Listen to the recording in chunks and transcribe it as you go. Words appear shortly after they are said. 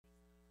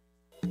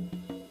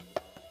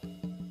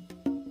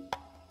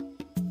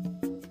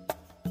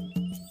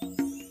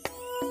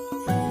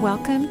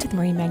Welcome to the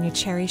Marie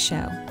Manucherry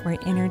Show, where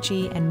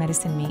energy and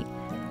medicine meet.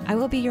 I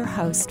will be your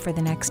host for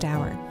the next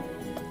hour.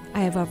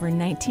 I have over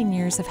 19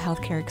 years of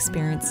healthcare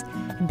experience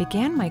and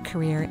began my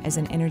career as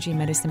an energy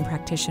medicine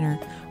practitioner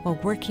while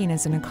working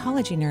as an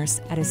oncology nurse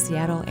at a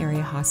Seattle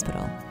area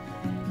hospital.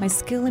 My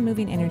skill in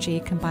moving energy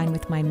combined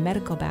with my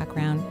medical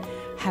background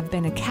have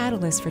been a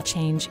catalyst for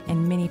change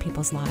in many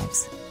people's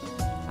lives.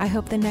 I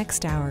hope the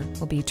next hour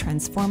will be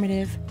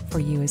transformative for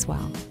you as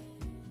well.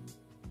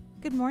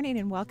 Good morning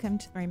and welcome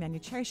to the Marie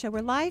Manucherry Show.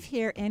 We're live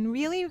here in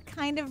really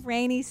kind of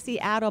rainy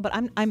Seattle, but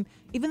I'm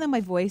even though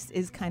my voice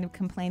is kind of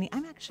complaining,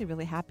 I'm actually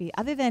really happy.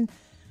 Other than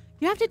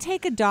you have to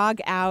take a dog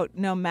out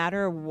no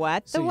matter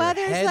what the weather's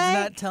like. So your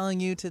head's not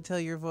telling you to tell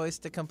your voice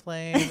to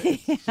complain.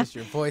 It's just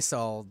your voice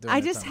all doing I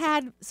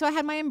had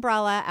my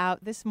umbrella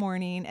out this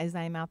morning as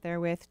I'm out there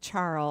with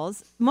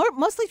Charles,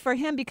 mostly for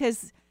him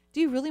because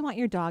do you really want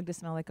your dog to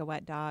smell like a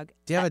wet dog?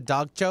 Do you have a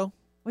dog cho?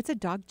 What's a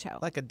dog cho?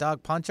 Like a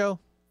dog poncho?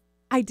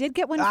 I did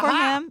get one for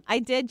him. I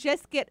did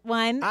just get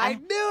one. I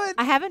knew it.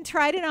 I haven't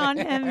tried it on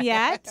him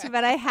yet,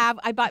 but I have.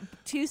 I bought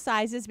two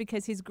sizes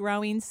because he's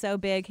growing so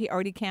big. He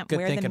already can't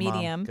wear the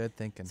medium. Mom. Good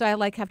thinking. So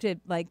I have to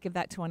give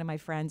that to one of my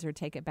friends or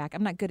take it back.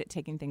 I'm not good at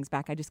taking things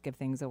back. I just give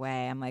things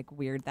away. I'm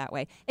weird that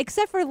way.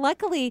 Except for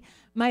luckily,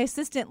 my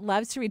assistant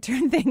loves to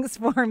return things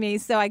for me.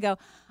 So I go,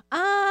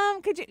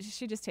 could you?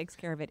 She just takes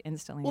care of it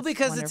instantly. Well,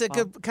 because it's a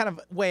good kind of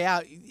way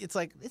out. It's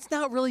like, it's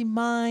not really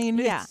mine.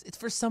 Yeah. It's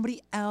for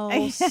somebody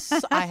else.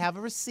 I have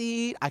a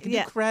receipt. I can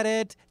do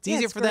credit. It's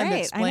easier for them to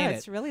explain it.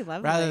 It's really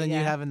lovely. Rather than you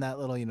having that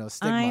little,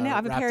 stigma. I know. I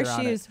have a pair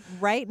of shoes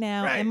right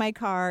now in my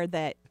car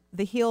that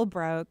the heel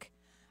broke.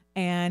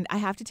 And I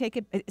have to take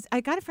it.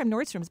 I got it from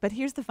Nordstrom's, but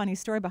here's the funny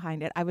story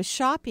behind it. I was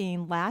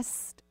shopping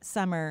last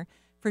summer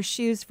for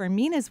shoes for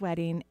Mina's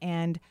wedding,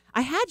 and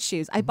I had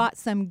shoes. I bought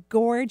some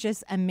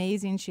gorgeous,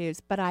 amazing shoes,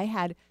 but I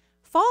had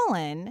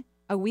fallen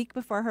a week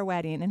before her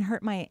wedding and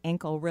hurt my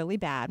ankle really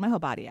bad, my whole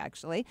body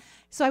actually.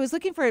 So I was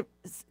looking for,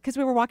 because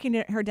we were walking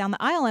her down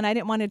the aisle and I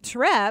didn't want to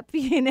trip,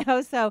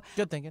 so.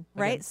 Good thinking.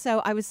 Right? Okay.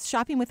 So I was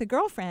shopping with a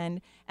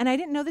girlfriend and I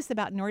didn't know this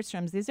about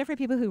Nordstrom's. These are for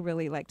people who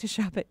really like to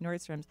shop at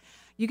Nordstrom's.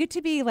 You get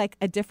to be like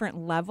a different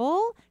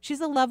level.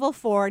 She's a level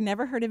 4,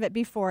 never heard of it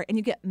before, and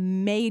you get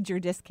major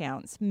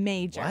discounts,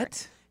 major.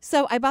 What?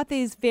 So I bought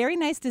these very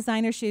nice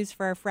designer shoes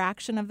for a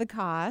fraction of the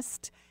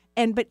cost.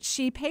 But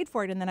she paid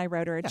for it, and then I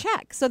wrote her a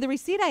check. So the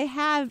receipt I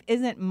have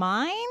isn't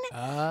mine.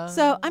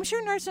 So I'm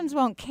sure Nordstrom's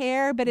won't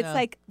care, but it's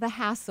like the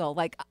hassle.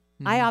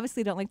 I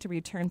obviously don't like to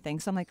return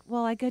things. So I'm like,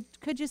 well, I could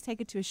just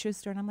take it to a shoe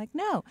store. And I'm like,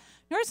 no.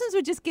 Nordstrom's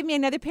would just give me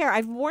another pair.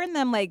 I've worn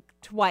them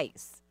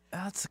twice.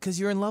 That's because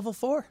you're in level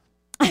 4.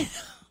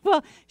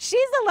 Well,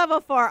 she's a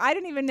level 4. I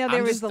didn't even know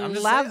there was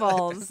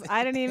levels.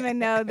 I didn't even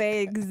know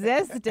they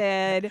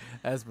existed.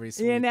 That's pretty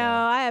sweet.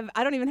 I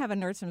don't even have a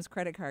Nordstrom's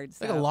credit card.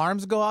 So. Like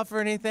alarms go off or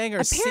anything, or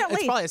apparently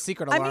it's probably a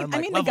secret alarm. I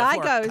mean, the guy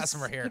goes,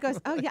 customer here. He goes,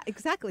 oh yeah,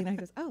 exactly. And he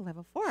goes, oh,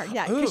 level 4,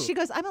 yeah, because she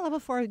goes, I'm a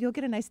level 4. You'll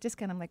get a nice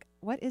discount. I'm like,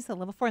 what is a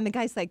level 4? And the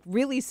guy's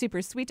really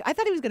super sweet. I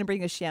thought he was going to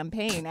bring us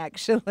champagne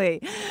actually,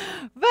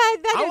 but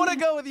I want to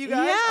go with you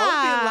guys. Yeah, I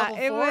want to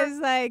be in level 4. It was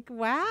like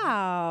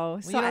wow.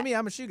 Well, you know me,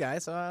 I'm a shoe guy,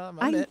 so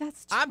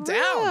that's true. I'm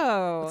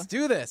down. Let's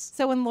do this.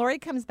 So when Lori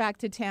comes back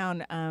to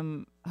town,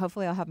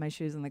 hopefully I'll have my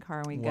shoes in the car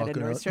and we can go to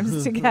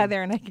Nordstrom's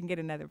together and I can get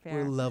another pair.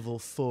 We're level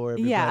 4,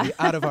 everybody.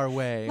 Out of our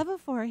way. Level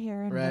 4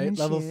 here. Right?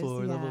 Level shoes.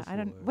 4, yeah. level 4.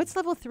 What's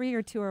level 3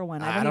 or 2 or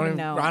 1? I don't even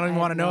know. I don't even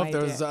want to know if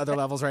idea. there's other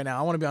levels right now.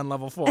 I want to be on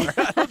level 4.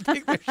 I don't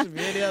think there should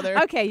be any other.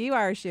 Okay, you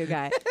are a shoe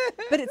guy.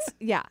 But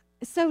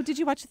So did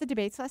you watch the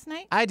debates last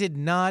night? I did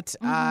not.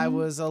 Mm-hmm. I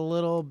was a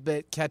little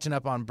bit catching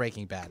up on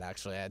Breaking Bad,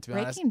 actually, to be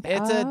honest.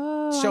 It's a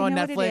show on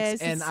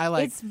Netflix, and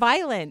it's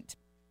violent.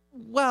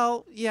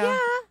 Well, yeah. Yeah,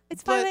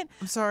 it's violent.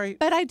 I'm sorry.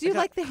 But I do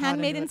like The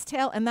Handmaid's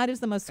Tale, and that is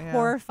the most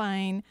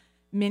horrifying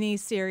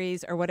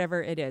mini-series or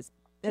whatever it is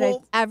that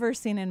I've ever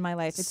seen in my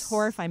life. It's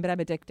horrifying, but I'm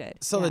addicted.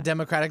 So the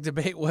Democratic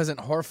debate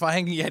wasn't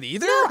horrifying yet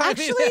either? No,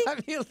 actually,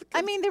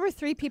 I mean, there were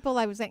 3 people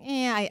I was like,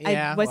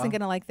 I wasn't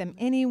going to like them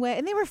anyway.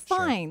 And they were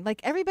fine. Sure.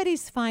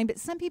 Everybody's fine, but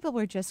some people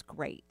were just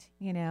great,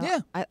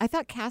 Yeah. I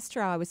thought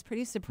Castro, I was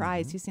pretty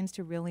surprised. Mm-hmm. He seems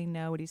to really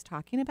know what he's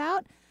talking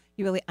about.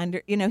 He really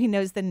he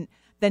knows the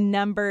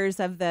numbers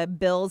of the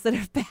bills that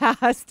have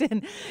passed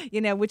and,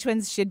 which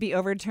ones should be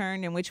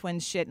overturned and which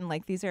ones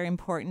shouldn't. These are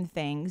important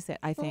things that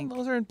I think.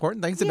 Those are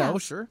important things to know,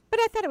 sure.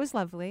 But I thought it was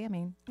lovely. I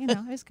mean, it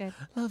was good.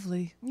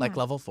 Lovely. Yeah. Like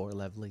level 4,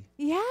 lovely.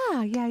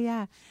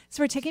 Yeah.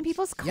 So we're taking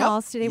people's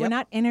calls today. We're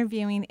not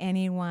interviewing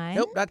anyone.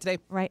 Nope, not today.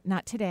 Right,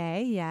 not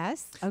today,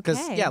 yes. Okay.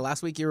 Because,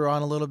 last week you were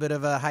on a little bit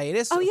of a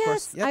hiatus. Oh, of yes.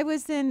 Course. Yep.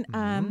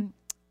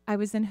 I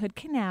was in Hood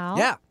Canal.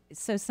 Yeah.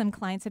 So some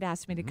clients had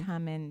asked me to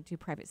come and do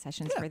private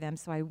sessions for them.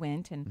 So I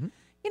went and,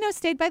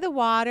 stayed by the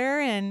water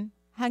and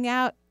hung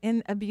out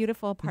in a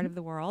beautiful part of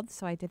the world.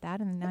 So I did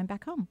that, and now I'm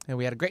back home. And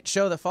we had a great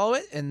show that followed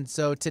it. And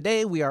so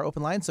today we are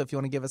open line. So if you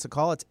want to give us a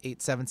call, it's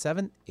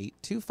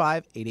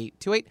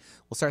 877-825-8828.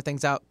 We'll start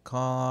things out.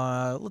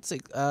 Let's see.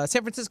 San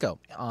Francisco.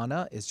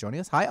 Anna is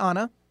joining us. Hi,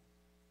 Anna.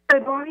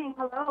 Good morning.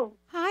 Hello.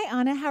 Hi,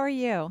 Anna. How are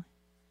you?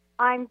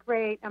 I'm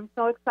great. I'm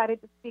so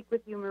excited to speak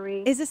with you,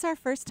 Marie. Is this our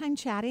first time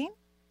chatting?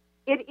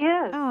 It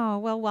is. Oh,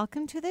 well,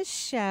 welcome to the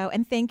show.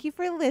 And thank you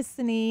for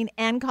listening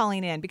and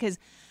calling in because,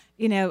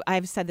 you know,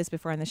 I've said this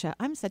before on the show.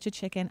 I'm such a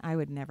chicken. I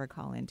would never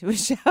call into a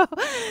show.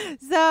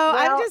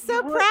 I'm just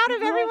so proud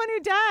of everyone who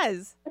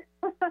does.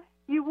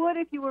 You would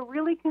if you were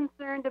really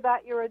concerned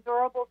about your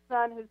adorable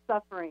son who's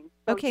suffering.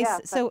 So okay,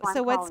 yes, so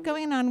what's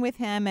going on with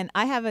him? And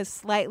I have a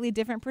slightly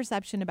different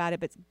perception about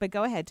it, but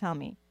go ahead, tell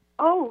me.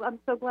 Oh, I'm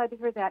so glad to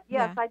hear that.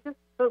 Yes, yeah. I just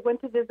went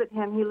to visit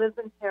him. He lives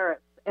in Paris,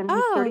 and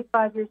he's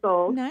 35 years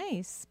old.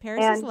 Nice.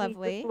 Paris is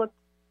lovely.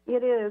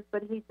 It is,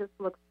 but he just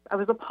looks, I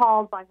was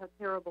appalled by how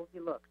terrible he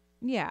looks.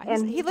 Yeah,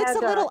 and he looks a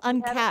little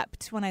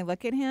unkept when I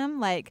look at him.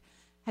 Like,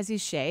 has he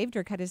shaved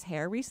or cut his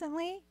hair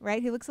recently?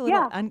 Right? He looks a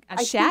little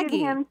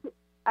shaggy.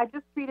 I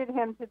just treated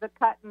him to the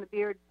cut and the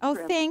beard trim.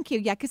 Oh, thank you.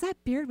 Yeah, because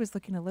that beard was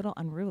looking a little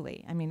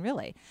unruly. I mean,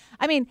 really.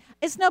 I mean,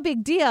 it's no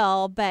big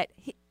deal, but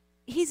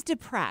he's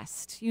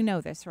depressed. You know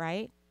this,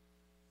 right?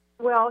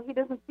 Well, he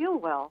doesn't feel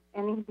well,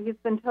 and he's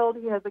been told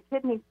he has a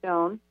kidney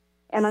stone,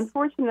 and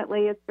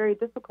unfortunately it's very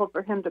difficult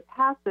for him to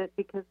pass it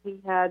because he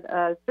had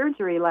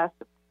surgery last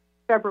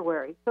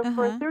February. So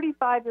for a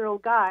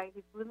 35-year-old guy,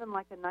 he's living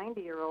like a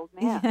 90-year-old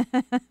man.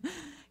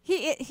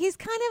 He's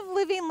kind of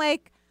living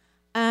like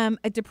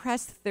a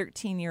depressed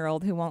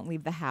 13-year-old who won't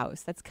leave the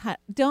house.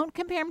 Don't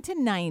compare him to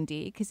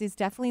 90 because he's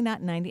definitely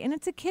not 90, and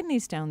it's a kidney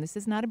stone. This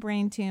is not a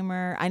brain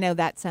tumor. I know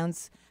that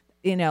sounds,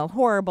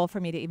 horrible for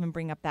me to even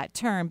bring up that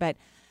term, but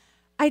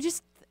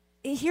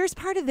here's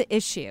part of the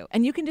issue,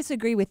 and you can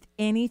disagree with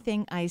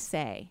anything I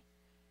say.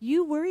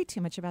 You worry too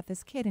much about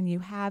this kid, and you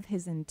have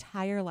his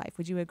entire life.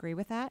 Would you agree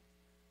with that?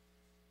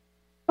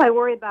 I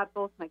worry about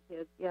both my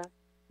kids, yeah.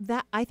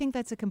 I think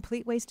that's a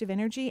complete waste of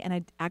energy, and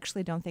I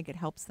actually don't think it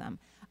helps them.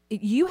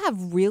 You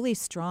have really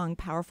strong,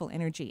 powerful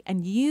energy,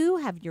 and you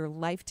have your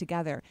life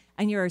together,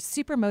 and you're a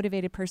super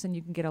motivated person.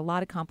 You can get a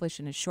lot accomplished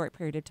in a short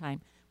period of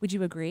time. Would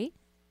you agree?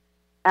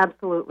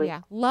 Absolutely.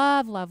 Yeah.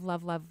 Love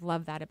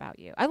that about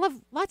you. I love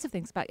lots of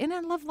things about you, and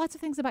I love lots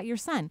of things about your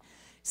son.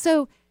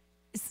 So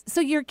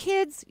your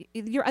kids,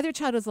 your other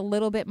child is a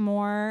little bit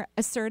more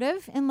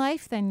assertive in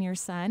life than your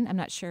son. I'm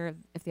not sure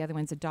if the other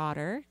one's a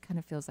daughter. Kind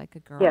of feels like a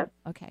girl. Yes.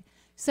 Okay.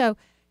 So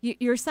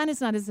your son is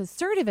not as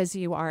assertive as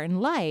you are in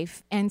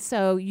life, and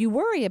so you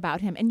worry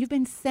about him, and you've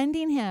been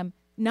sending him,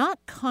 not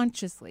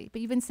consciously,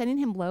 but you've been sending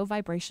him low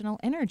vibrational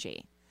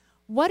energy.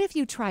 What if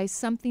you try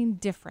something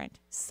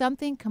different,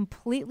 something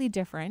completely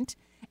different?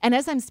 And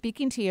as I'm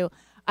speaking to you,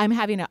 I'm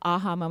having an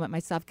aha moment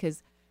myself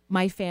because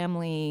my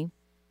family,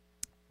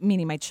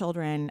 meaning my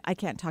children, I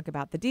can't talk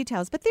about the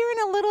details, but they're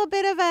in a little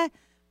bit of a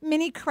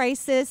mini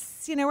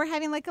crisis. We're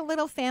having like a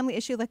little family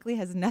issue. Luckily, it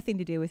has nothing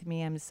to do with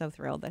me. I'm so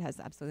thrilled. That has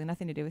absolutely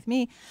nothing to do with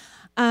me.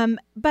 And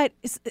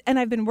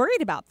I've been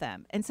worried about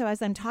them. And so as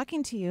I'm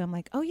talking to you, I'm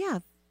like, oh yeah,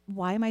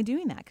 why am I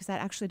doing that? Because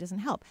that actually doesn't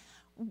help.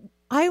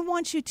 I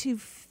want you to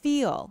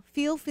feel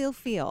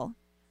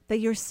that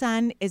your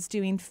son is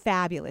doing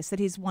fabulous, that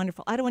he's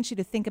wonderful. I don't want you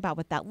to think about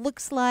what that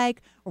looks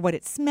like or what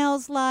it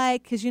smells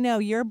like, because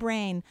your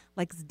brain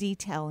likes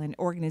detail and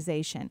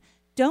organization.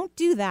 Don't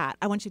do that.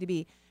 I want you to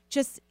be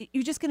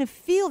you're just going to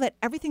feel that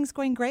everything's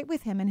going great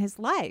with him in his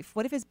life.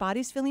 What if his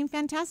body's feeling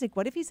fantastic?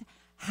 What if he's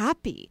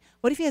happy?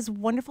 What if he has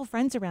wonderful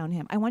friends around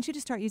him? I want you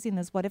to start using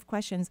those what if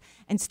questions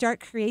and start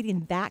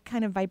creating that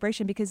kind of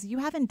vibration because you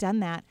haven't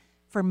done that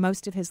for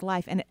most of his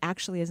life and it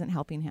actually isn't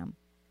helping him.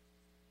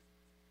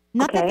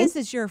 Not that this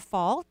is your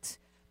fault,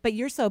 but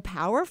you're so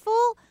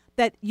powerful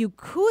that you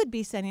could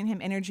be sending him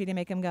energy to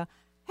make him go,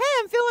 hey,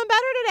 I'm feeling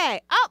better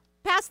today. Oh,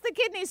 passed the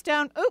kidney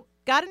stone. Oop.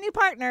 Got a new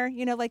partner,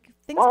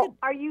 things could...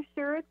 Are you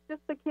sure it's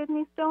just a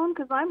kidney stone?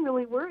 Because I'm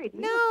really worried.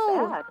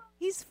 No,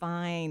 he's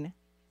fine.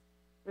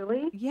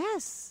 Really?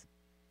 Yes.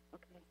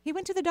 Okay. He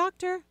went to the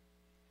doctor.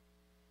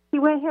 He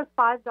has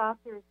 5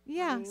 doctors.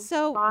 Yeah,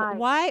 so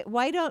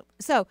why don't...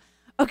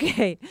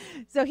 Okay,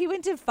 so he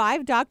went to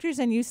 5 doctors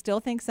and you still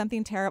think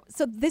something terrible.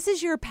 So this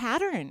is your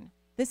pattern.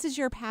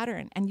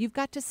 And you've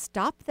got to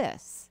stop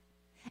this.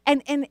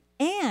 And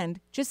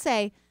just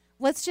say,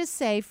 let's just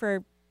say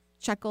for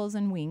chuckles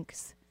and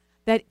winks,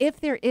 that if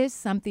there is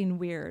something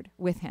weird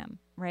with him,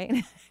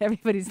 right?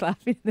 Everybody's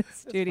laughing in the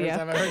studio. First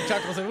time I heard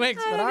chuckles and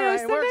winks, but all right,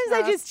 sometimes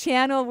I just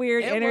channel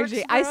weird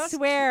energy. I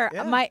swear,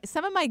 yeah.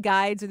 Some of my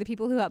guides or the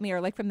people who help me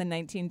are like from the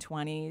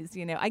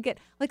 1920s. I get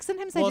like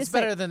sometimes I just it's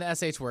better than the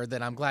SH word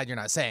that I'm glad you're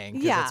not saying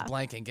because it's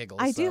blank and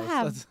giggles. I do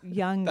have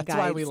young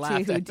guides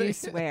too who do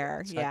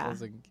swear. Yeah,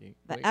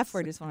 the F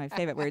word is one of my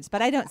favorite words,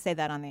 but I don't say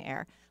that on the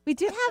air. We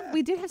did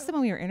have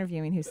someone we were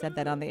interviewing who said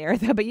that on the air,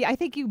 though. But I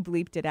think you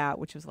bleeped it out,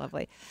 which was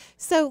lovely.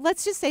 So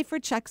let's just say for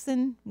chuckles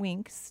and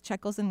winks,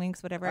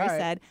 whatever I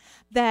said,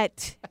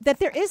 that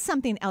there is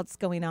something else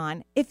going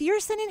on. If you're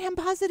sending him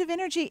positive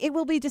energy, it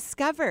will be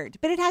discovered.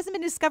 But it hasn't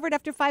been discovered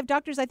after 5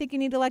 doctors. I think you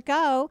need to let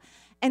go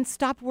and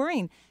stop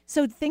worrying.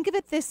 So think of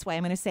it this way.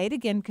 I'm going to say it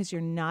again because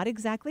you're not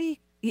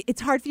exactly.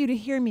 It's hard for you to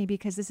hear me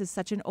because this is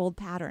such an old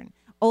pattern.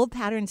 Old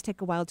patterns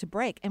take a while to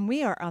break, and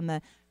we are on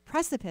the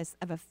precipice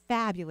of a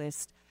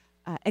fabulous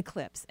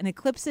eclipse. And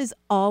eclipses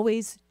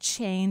always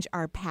change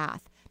our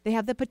path. They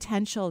have the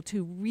potential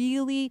to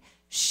really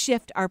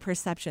shift our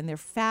perception. They're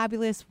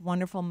fabulous,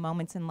 wonderful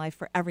moments in life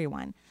for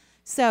everyone.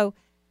 So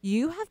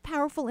you have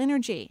powerful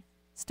energy.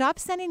 Stop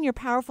sending your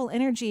powerful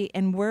energy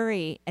and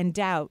worry and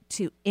doubt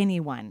to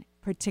anyone,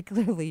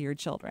 particularly your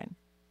children.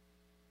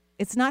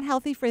 It's not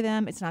healthy for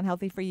them. It's not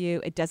healthy for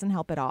you. It doesn't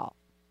help at all.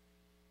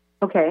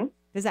 Okay.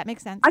 Does that make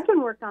sense? I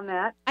can work on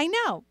that. I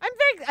know.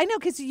 I know,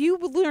 because you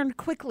learn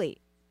quickly.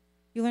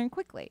 You learn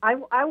quickly.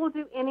 I will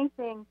do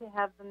anything to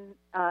have them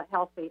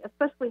healthy,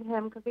 especially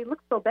him, because he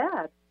looks so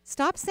bad.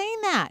 Stop saying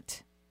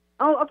that.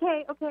 Oh,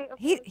 okay.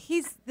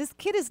 This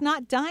kid is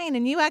not dying,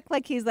 and you act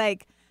like he's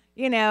like,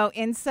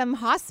 in some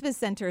hospice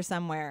center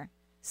somewhere.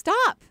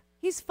 Stop.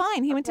 He's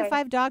fine. He went to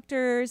 5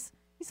 doctors.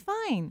 He's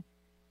fine.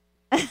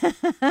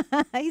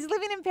 He's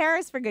living in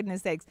Paris, for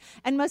goodness sakes.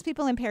 And most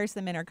people in Paris,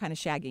 the men are kind of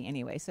shaggy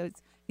anyway. So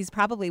he's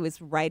probably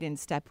was right in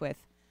step with.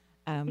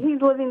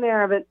 He's living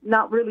there, but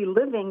not really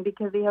living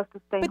because he has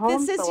to stay home.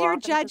 But this is your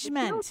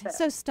judgment.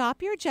 So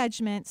stop your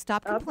judgment.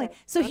 Stop complaining.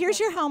 So here's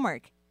your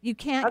homework. You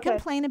can't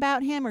complain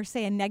about him or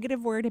say a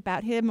negative word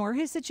about him or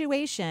his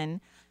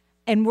situation.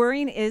 And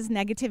worrying is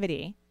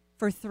negativity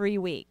for 3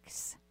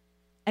 weeks.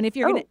 And if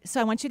you're going to,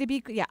 so I want you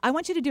to I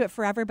want you to do it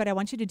forever, but I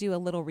want you to do a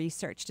little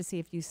research to see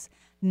if you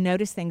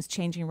notice things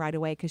changing right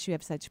away, because you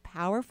have such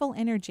powerful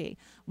energy.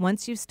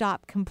 Once you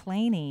stop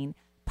complaining,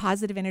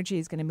 positive energy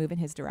is going to move in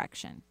his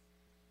direction.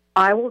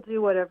 I will do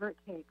whatever it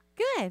takes.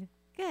 Good.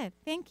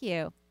 Thank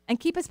you. And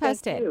keep us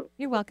posted. Thank you.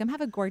 You're welcome.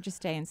 Have a gorgeous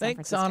day in San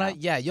Francisco. Thanks, Anna.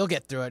 Yeah, you'll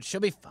get through it. She'll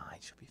be fine.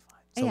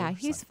 So yeah,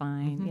 he's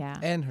fine. Mm-hmm. Yeah.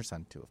 And her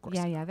son, too, of course.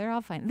 Yeah, they're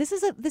all fine. This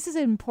is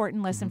an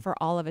important lesson for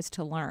all of us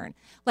to learn.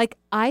 Like,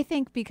 I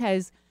think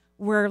because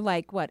we're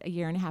like, a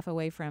year and a half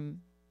away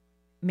from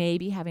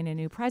maybe having a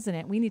new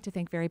president, we need to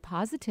think very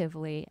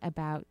positively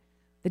about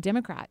the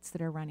Democrats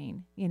that are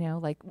running.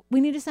 Like, we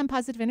need to send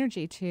positive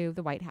energy to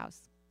the White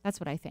House. That's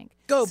what I think.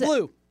 Go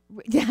blue.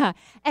 Yeah.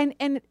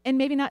 And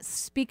maybe not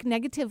speak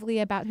negatively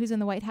about who's in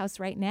the White House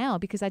right now,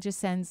 because that just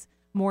sends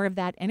more of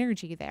that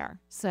energy there.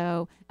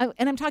 So,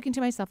 and I'm talking to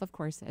myself, of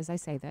course, as I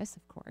say this,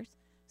 of course.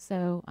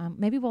 So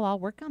maybe we'll all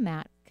work on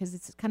that, because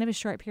it's kind of a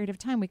short period of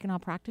time. We can all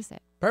practice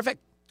it.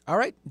 Perfect. All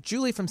right.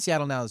 Julie from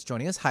Seattle now is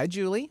joining us. Hi,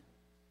 Julie.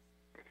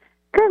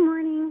 Good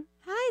morning.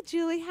 Hi,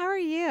 Julie. How are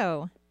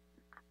you?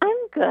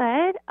 I'm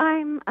good.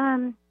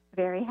 I'm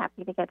very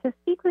happy to get to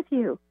speak with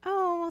you.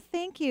 Oh, well,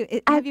 thank you.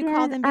 Have you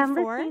called them before? I'm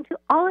listening to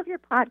all of your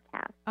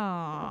podcasts.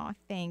 Oh,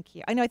 thank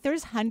you. I know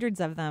there's hundreds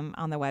of them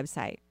on the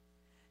website.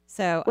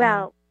 So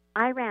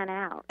I ran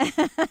out.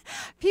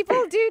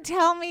 People do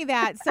tell me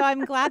that. So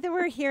I'm glad that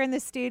we're here in the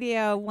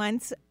studio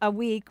once a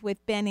week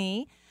with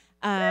Benny,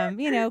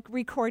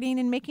 recording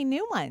and making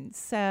new ones.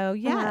 So,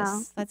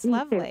 yes, that's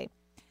lovely.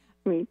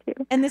 Me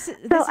too. And this is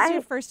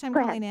your first time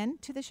calling in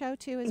to the show,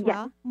 too, as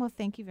well? Well,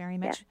 thank you very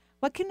much.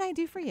 What can I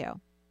do for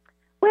you?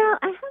 Well,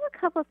 I have a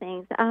couple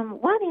things.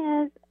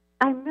 One is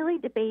I'm really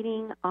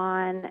debating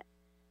on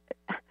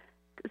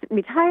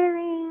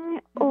retiring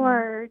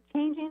or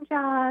changing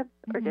jobs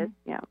or just,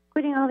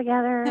 quitting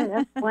altogether.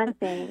 That's one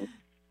thing.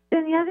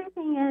 Then the other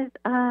thing is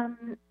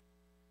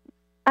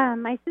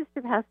my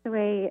sister passed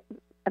away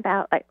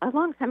about a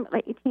long time,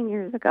 18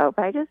 years ago,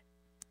 but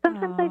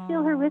sometimes I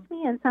feel her with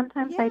me and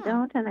sometimes I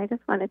don't, and I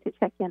just wanted to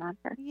check in on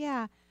her.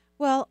 Yeah.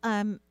 Well,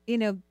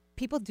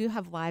 people do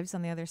have lives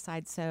on the other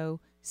side, so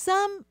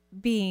some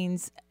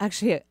beings,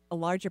 actually a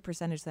larger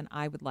percentage than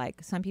I would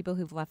like, some people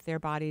who've left their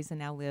bodies and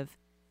now live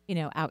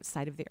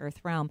outside of the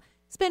earth realm,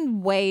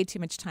 spend way too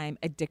much time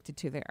addicted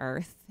to the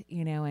earth,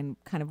 and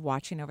kind of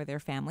watching over their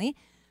family,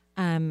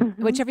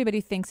 which everybody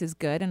thinks is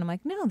good. And I'm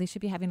like, no, they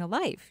should be having a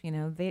life.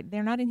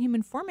 They're not in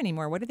human form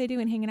anymore. What are they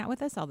doing hanging out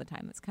with us all the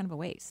time? That's kind of a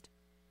waste,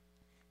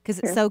 because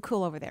it's so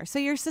cool over there. So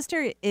your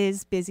sister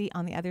is busy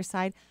on the other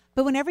side,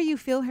 but whenever you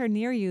feel her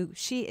near you,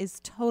 she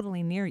is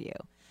totally near you.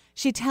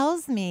 She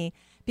tells me,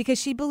 because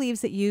she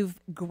believes that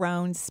you've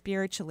grown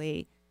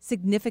spiritually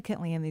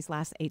significantly in these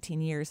last 18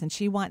 years, and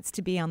she wants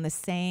to be on the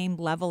same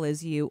level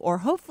as you, or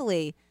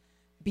hopefully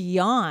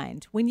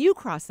beyond when you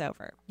cross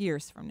over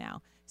years from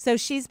now. So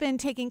she's been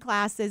taking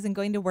classes and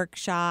going to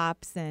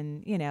workshops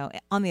and,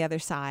 on the other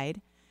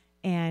side,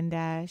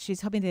 and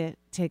she's hoping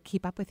to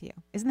keep up with you.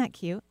 Isn't that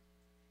cute?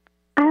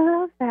 I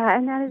love that,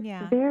 and that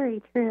is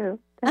very true.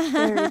 That's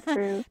very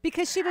true.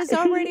 Because she was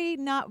already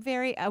not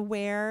very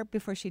aware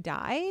before she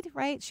died,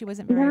 right? She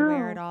wasn't very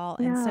aware at all,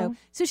 and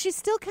so she's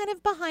still kind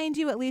of behind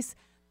you, at least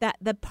that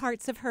the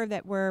parts of her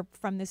that were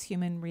from this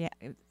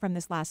from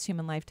this last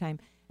human lifetime,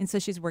 and so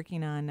she's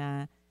working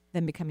on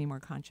them becoming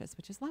more conscious,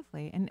 which is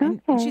lovely,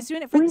 and she's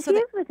doing it for. When she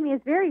is with me,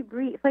 it's very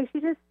brief. Like,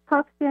 she just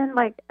pops in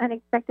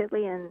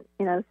unexpectedly and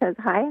says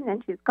hi, and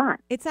then she's gone.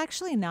 It's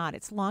actually not.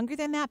 It's longer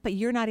than that, but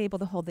you're not able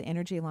to hold the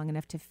energy long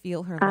enough to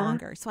feel her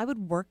longer. So I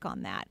would work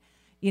on that.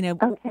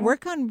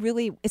 Work on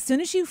really, as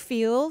soon as you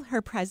feel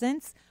her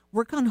presence,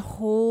 work on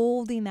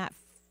holding that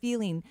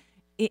feeling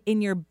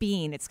in your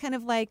being. It's kind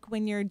of like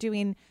when you're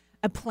doing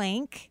a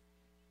plank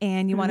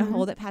and you want to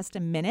hold it past a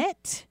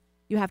minute.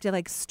 You have to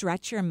like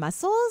stretch your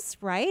muscles,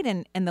 right?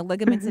 And the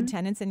ligaments and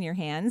tendons in your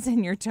hands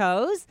and your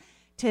toes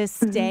to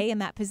stay in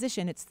that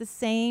position. It's the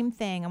same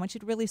thing. I want you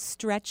to really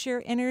stretch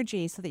your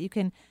energy so that you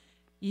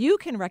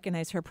can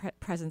recognize her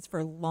presence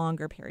for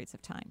longer periods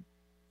of time.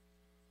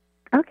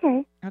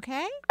 Okay.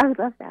 Okay? I would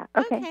love that.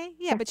 Okay.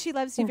 Yeah, but she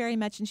loves you very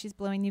much, and she's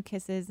blowing you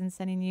kisses and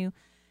sending you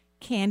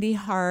candy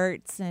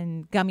hearts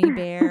and gummy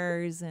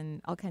bears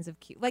and all kinds of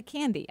cute, like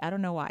candy. I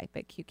don't know why,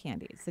 but cute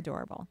candy. It's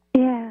adorable.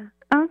 Yeah.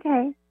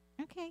 Okay.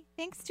 Okay.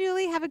 Thanks,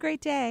 Julie. Have a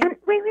great day. And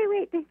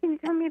wait. Can you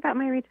tell me about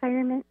my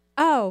retirement?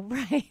 Oh,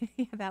 right.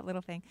 Yeah, that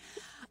little thing.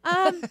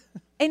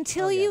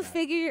 Until you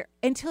figure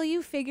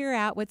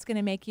out what's going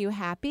to make you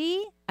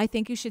happy, I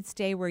think you should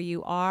stay where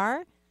you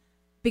are,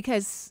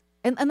 because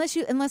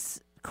unless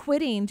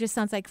quitting just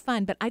sounds like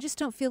fun, but I just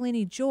don't feel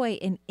any joy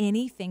in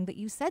anything that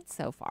you said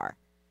so far.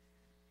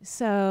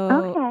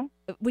 So,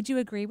 would you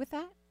agree with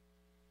that?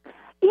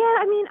 Yeah,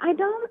 I mean, I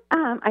don't.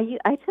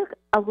 I took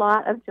a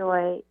lot of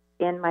joy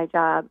in my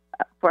job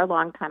for a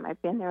long time.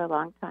 I've been there a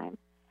long time.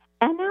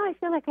 And now I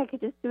feel like I could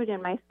just do it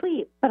in my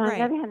sleep. But on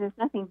the other hand, there's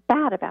nothing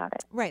bad about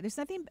it. Right. There's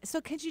nothing. So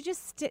could you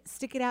just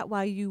stick it out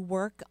while you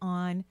work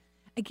on,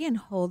 again,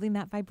 holding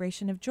that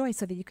vibration of joy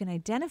so that you can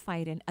identify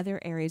it in other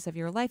areas of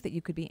your life that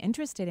you could be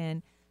interested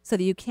in, so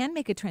that you can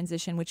make a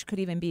transition, which could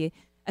even be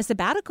a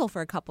sabbatical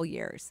for a couple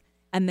years.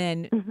 And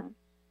then,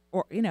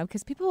 or,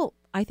 because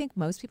I think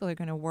most people are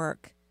going to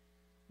work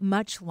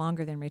much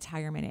longer than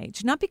retirement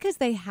age. Not because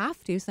they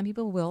have to. Some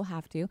people will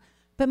have to.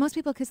 But most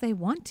people because they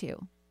want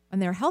to. And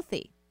they're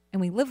healthy.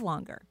 And we live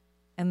longer.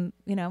 And,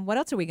 what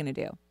else are we going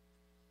to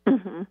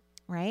do?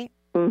 Right?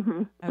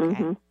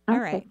 Okay. All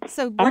right.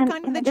 So work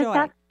on the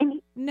joy.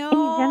 Any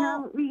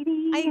general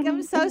reading?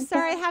 I'm so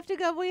sorry. I have to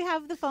go.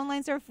 The phone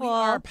lines are full. We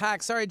are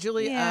packed. Sorry,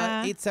 Julie.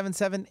 Yeah.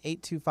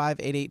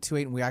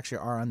 877-825-8828. And we actually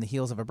are on the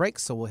heels of a break,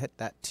 so we'll hit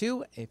that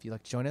too. If you'd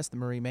like to join us, the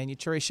Marie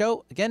Manuchehri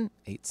Show. Again,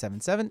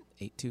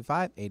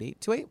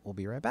 877-825-8828. We'll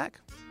be right back.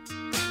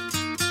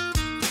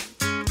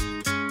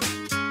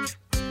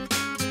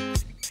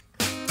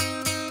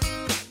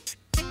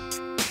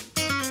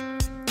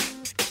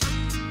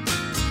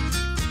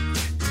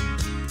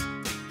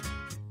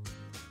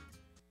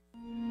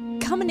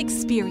 Come and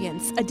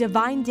experience a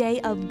divine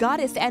day of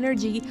goddess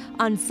energy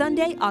on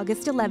Sunday,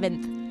 August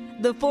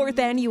 11th. The 4th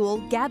annual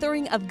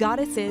Gathering of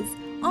Goddesses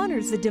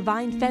honors the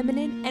divine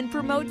feminine and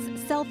promotes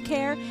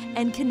self-care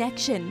and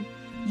connection.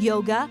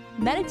 Yoga,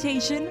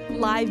 meditation,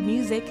 live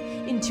music,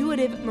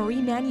 intuitive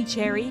Marie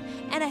Manuchehri,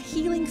 and a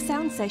healing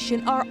sound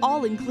session are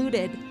all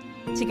included.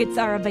 Tickets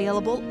are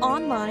available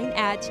online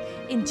at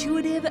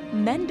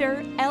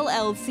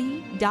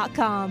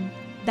intuitivemenderllc.com.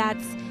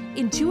 That's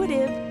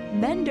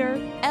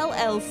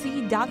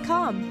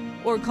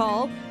intuitivemenderllc.com, or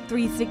call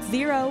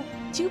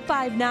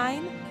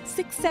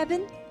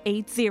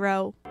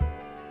 360-259-6780.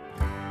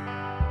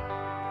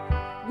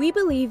 We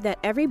believe that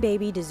every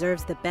baby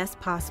deserves the best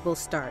possible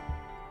start.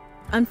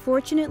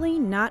 Unfortunately,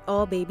 not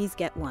all babies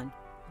get one.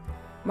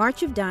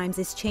 March of Dimes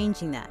is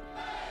changing that.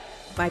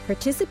 By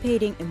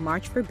participating in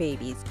March for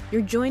Babies,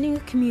 you're joining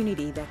a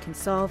community that can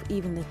solve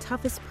even the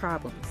toughest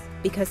problems,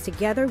 because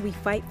together we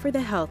fight for the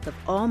health of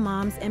all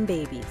moms and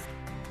babies.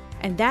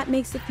 And that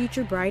makes the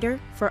future brighter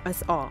for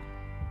us all.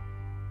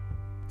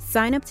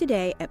 Sign up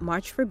today at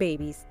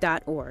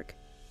marchforbabies.org.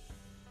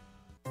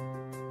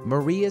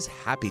 Marie is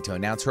happy to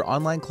announce her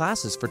online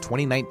classes for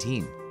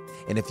 2019.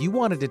 And if you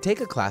wanted to take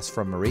a class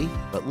from Marie,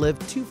 but live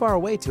too far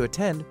away to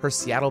attend her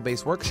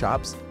Seattle-based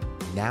workshops,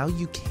 now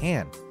you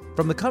can,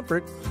 from the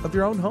comfort of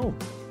your own home.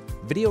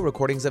 Video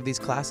recordings of these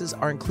classes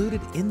are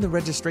included in the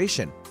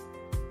registration.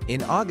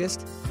 In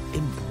August,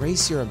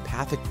 embrace your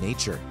empathic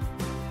nature.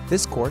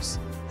 This course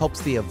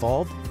helps the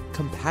evolved,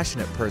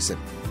 compassionate person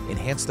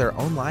enhance their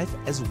own life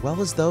as well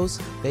as those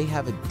they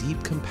have a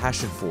deep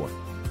compassion for.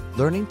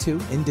 Learning to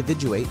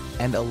individuate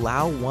and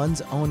allow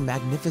one's own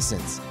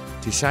magnificence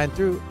to shine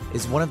through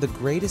is one of the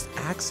greatest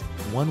acts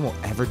one will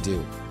ever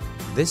do.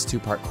 This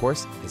 2-part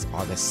course is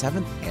August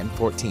 7th and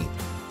 14th,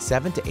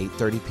 7 to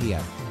 8:30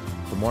 p.m.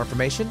 For more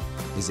information,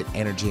 visit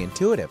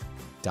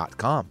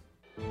energyintuitive.com.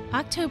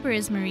 October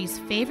is Marie's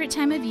favorite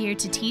time of year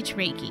to teach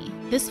Reiki.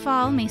 This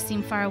fall may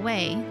seem far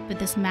away, but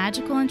this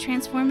magical and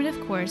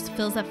transformative course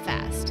fills up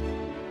fast.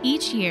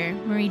 Each year,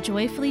 Marie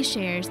joyfully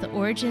shares the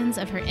origins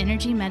of her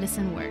energy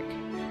medicine work.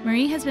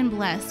 Marie has been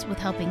blessed with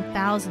helping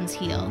thousands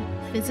heal,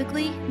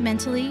 physically,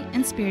 mentally,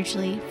 and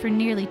spiritually for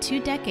nearly 2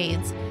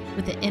 decades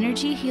with the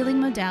energy healing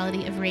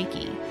modality of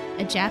Reiki,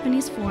 a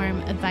Japanese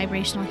form of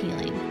vibrational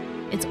healing.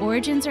 Its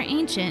origins are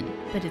ancient,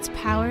 but its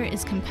power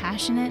is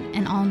compassionate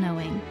and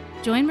all-knowing.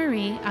 Join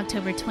Marie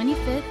October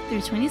 25th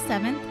through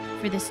 27th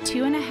for this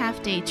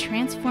 2.5-day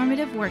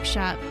transformative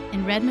workshop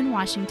in Redmond,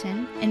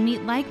 Washington, and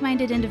meet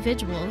like-minded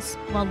individuals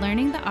while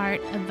learning the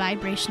art of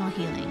vibrational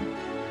healing.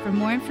 For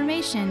more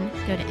information,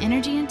 go to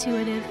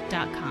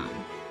energyintuitive.com.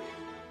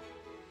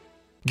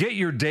 Get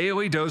your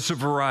daily dose of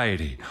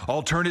variety.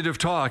 Alternative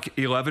Talk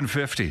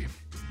 1150.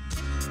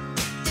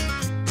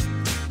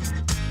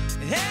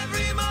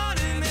 Every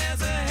morning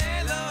there's a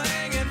halo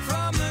hanging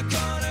from the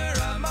corner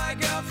of my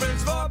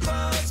girlfriend's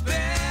 4-point.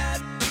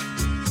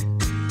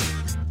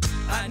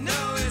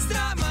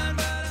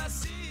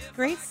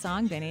 great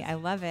song, Benny. I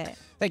love it.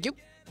 Thank you.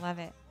 Love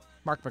it.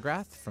 Mark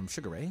McGrath from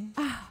Sugar Ray.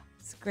 Oh,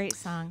 it's a great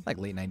song. Like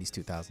late 90s,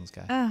 2000s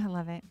guy. Oh, I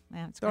love it.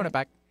 Yeah, it's Throwing great. it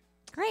back.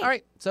 Great. All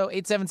right, so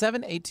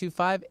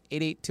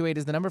 877-825-8828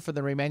 is the number for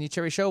the Marie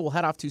Manucherry Show. We'll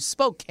head off to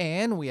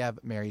Spokane. We have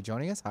Mary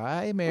joining us.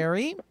 Hi,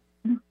 Mary.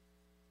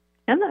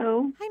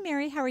 Hello. Hi,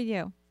 Mary. How are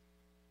you?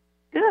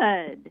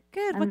 Good.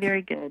 Good. I'm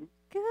very good.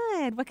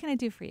 Good. What can I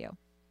do for you?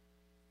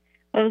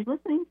 I was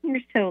listening to your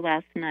show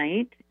last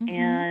night,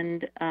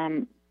 and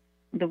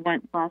the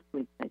one last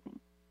week, I think.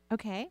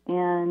 Okay.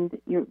 And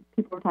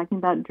people were talking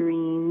about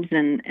dreams,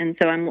 and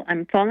so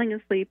I'm falling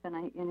asleep, and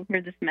I hear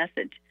this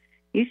message.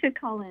 You should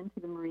call in to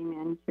the Marie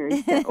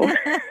Manucherry Show.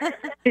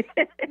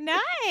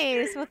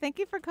 Nice. Well, thank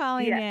you for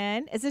calling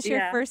in. Is this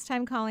your first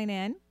time calling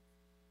in?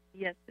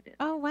 Yes, it is.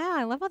 Oh, wow.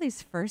 I love all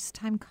these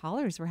first-time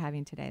callers we're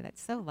having today.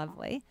 That's so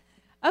lovely.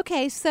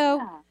 Okay,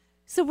 so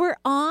we're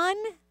on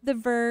the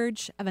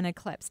verge of an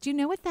eclipse. Do you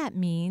know what that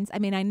means? I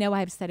mean, I know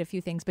I've said a few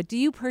things, but do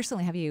you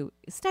personally, have you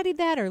studied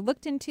that or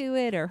looked into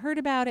it or heard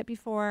about it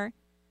before?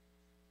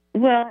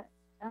 Well,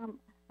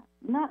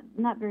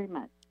 not very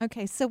much.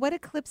 Okay, so what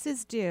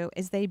eclipses do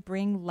is they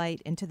bring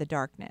light into the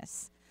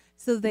darkness.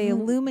 So they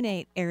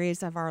illuminate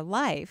areas of our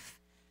life.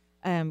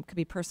 Could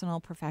be personal,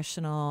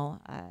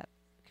 professional,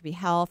 could be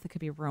health, it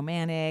could be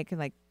romantic,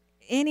 like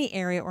any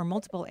area or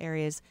multiple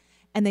areas.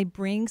 And they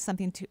bring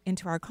something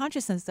into our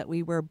consciousness that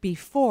we were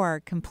before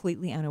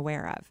completely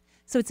unaware of.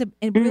 So it's a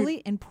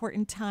really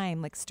important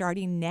time, like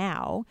starting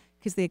now,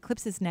 because the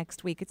eclipse is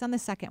next week. It's on the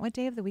 2nd. What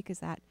day of the week is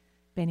that,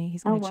 Benny?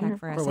 He's going to check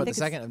for us. For what, the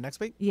 2nd of next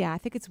week? Yeah, I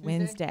think it's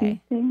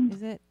Wednesday. Tuesday.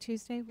 Is it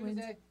Tuesday?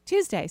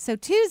 Tuesday. So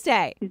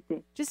Tuesday,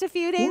 just a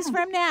few days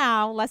from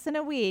now, less than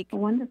a week,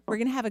 Wonderful. we're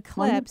going to have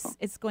eclipse. Wonderful.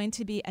 It's going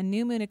to be a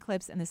new moon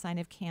eclipse in the sign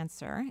of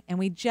Cancer. And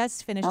we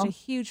just finished a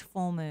huge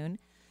full moon.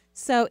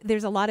 So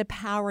there's a lot of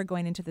power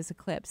going into this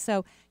eclipse.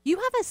 So you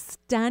have a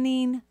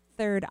stunning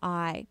third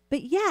eye,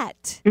 but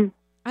yet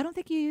I don't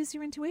think you use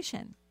your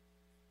intuition.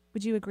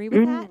 Would you agree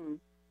with that?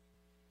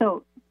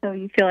 So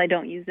you feel I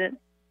don't use it?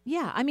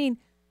 Yeah. I mean,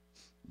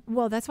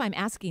 well, that's why I'm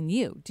asking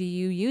you. Do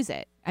you use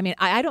it? I mean,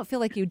 I don't feel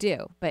like you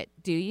do, but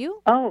do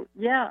you? Oh,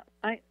 yeah.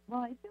 I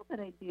feel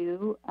that I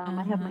do.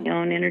 I have my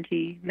own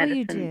energy medicine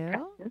you do?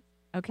 practice.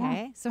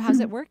 Okay. So how's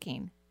it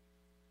working?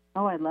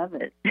 Oh, I love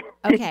it.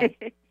 Okay.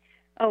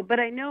 Oh,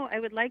 but I know I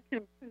would like to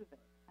improve it.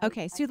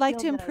 Okay, so you'd like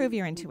to improve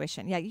your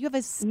intuition. Yeah, you have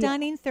a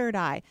stunning third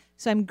eye.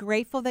 So I'm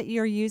grateful that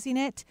you're using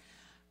it.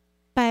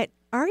 But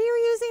are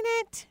you using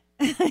it?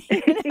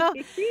 You know?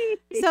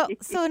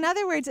 So in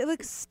other words, it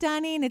looks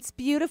stunning, it's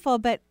beautiful,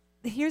 but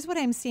here's what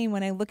I'm seeing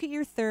when I look at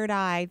your third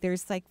eye,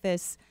 there's like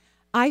this,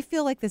 I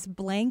feel like this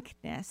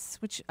blankness,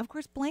 which of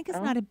course blank is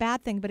not a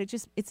bad thing, but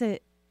it's a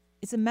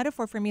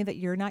metaphor for me that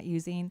you're not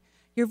using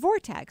your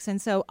vortex.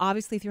 And so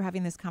obviously if you're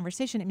having this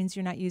conversation, it means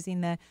you're not using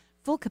the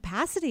full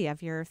capacity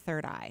of your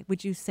third eye.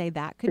 Would you say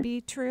that could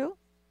be true?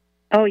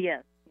 Oh,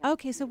 yes.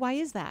 Okay, so why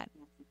is that?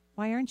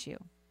 Why aren't you?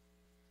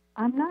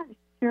 I'm not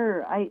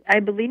sure.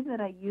 I believe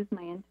that I use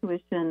my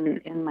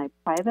intuition in my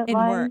private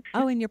life. Work.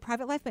 Oh, in your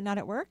private life, but not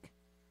at work?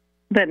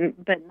 But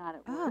not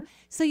at work. Oh,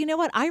 so you know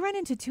what? I run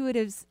into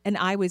intuitives, and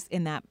I was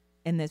in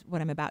this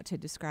what I'm about to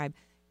describe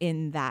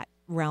in that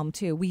realm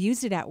too. We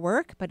used it at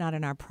work, but not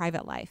in our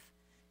private life.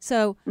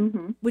 So,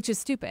 which is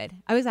stupid.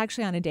 I was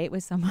actually on a date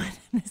with someone,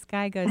 and this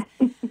guy goes,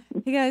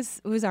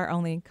 it was our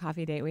only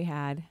coffee date we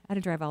had. I had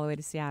to drive all the way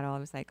to Seattle. I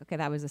was like, okay,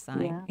 that was a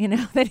sign,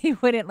 that he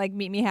wouldn't like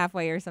meet me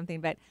halfway or something.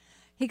 But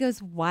he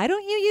goes, why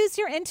don't you use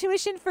your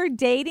intuition for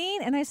dating?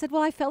 And I said,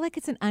 well, I felt like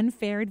it's an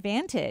unfair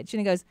advantage. And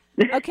he goes,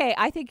 okay,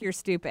 I think you're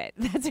stupid.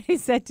 That's what he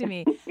said to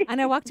me.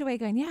 And I walked away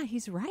going, yeah,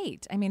 he's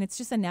right. I mean, it's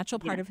just a natural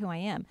part of who I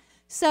am.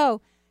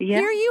 So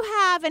here you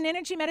have an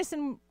energy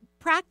medicine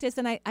practice,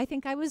 and I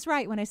think I was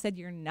right when I said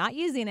you're not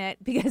using it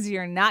because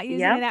you're not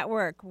using it at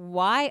work.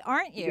 Why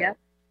aren't you?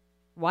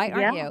 Why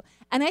aren't you?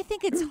 And I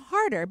think it's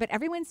harder, but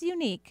everyone's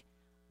unique.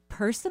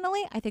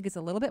 Personally, I think it's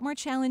a little bit more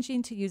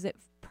challenging to use it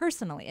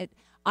personally.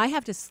 I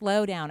have to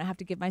slow down. I have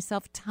to give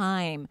myself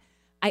time.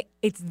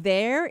 It's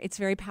there. It's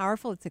very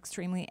powerful. It's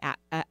extremely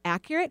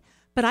accurate.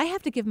 But I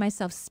have to give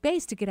myself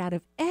space to get out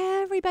of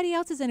everybody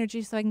else's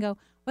energy so I can go,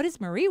 what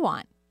does Marie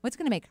want? What's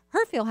going to make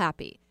her feel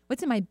happy?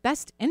 What's in my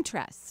best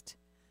interest?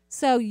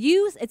 So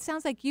it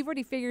sounds like you've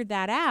already figured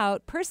that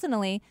out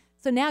personally.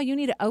 So now you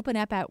need to open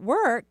up at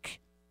work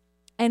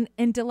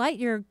and delight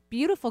your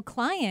beautiful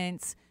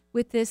clients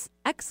with this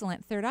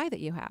excellent third eye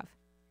that you have.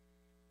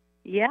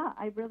 Yeah,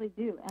 I really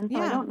do. And so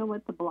I don't know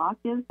what the block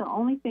is. The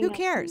only thing Who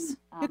cares?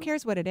 Who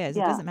cares what it is? It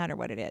doesn't matter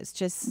what it is.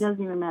 Just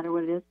doesn't even matter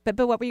what it is. But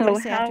what were you going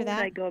to say after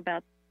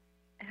that?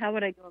 How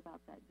would I go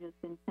about that? Just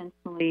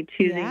intentionally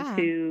choosing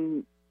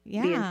to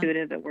be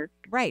intuitive at work.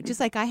 Right. Just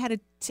like I had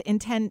to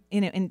intend,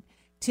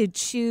 to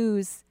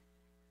choose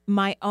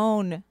my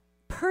own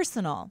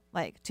personal,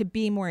 like to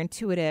be more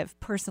intuitive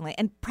personally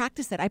and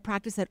practice it. I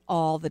practice it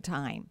all the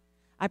time.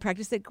 I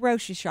practice it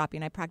grocery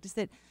shopping. I practice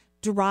it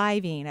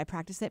driving. I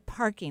practice it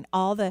parking,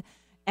 all the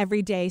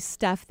everyday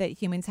stuff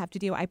that humans have to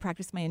do. I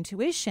practice my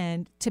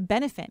intuition to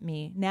benefit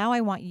me. Now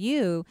I want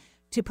you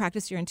to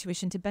practice your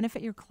intuition to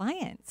benefit your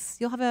clients.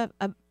 You'll have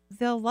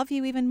they'll love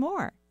you even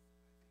more.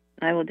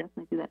 I will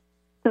definitely do that.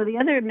 So the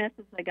other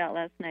message I got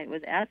last night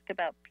was ask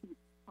about Pete's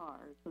car.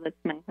 So that's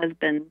my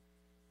husband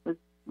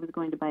was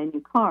going to buy a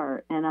new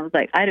car, and I was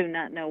like, I do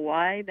not know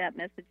why that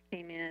message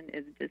came in.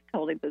 It's just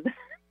totally bizarre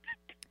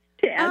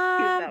to ask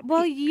you about.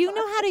 Well, Pete's you car.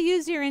 know how to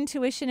use your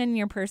intuition in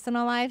your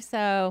personal life,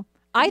 so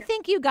I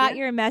think you got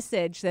your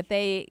message that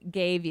they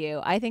gave you.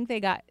 I think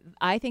you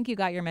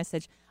got your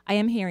message. I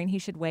am hearing he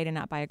should wait and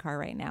not buy a car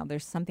right now.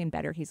 There's something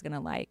better he's going to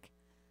like,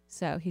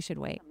 so he should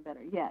wait. Something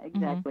better. Yeah,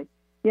 exactly.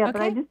 Yeah, Okay.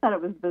 but I just thought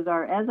it was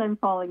bizarre. As I'm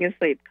falling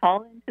asleep,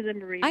 call into the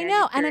Marie. I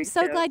know, and I'm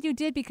so show. glad you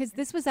did, because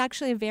this was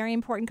actually a very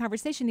important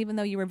conversation, even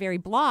though you were very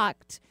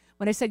blocked.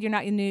 When I said you're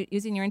not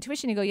using your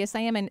intuition, you go, yes, I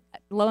am. And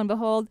lo and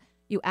behold,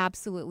 you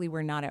absolutely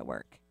were not at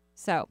work.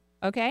 So,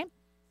 okay?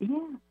 Yeah.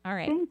 All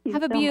right. Thank you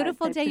Have a so much.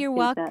 beautiful I day. You're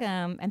appreciate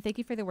welcome. that. And thank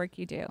you for the work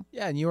you do.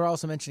 Yeah, and you were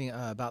also mentioning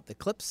about the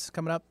eclipse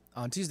coming up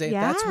on Tuesday.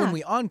 Yeah. That's when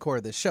we encore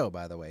this show,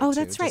 by the way. Oh, too,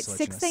 that's just right. to let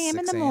you 6 know. a.m.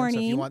 in the 6 a.m. So if you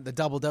morning. want the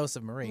double dose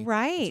of Marie.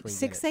 Right.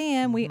 that's where you 6 get it.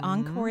 a.m. We Mhm.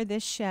 encore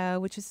this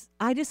show, which is,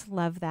 I just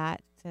love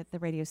that the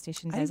radio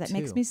station I does. do It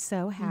makes too. me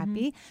so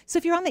happy. So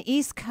if you're on the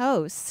East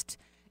Coast,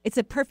 it's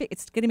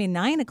going to be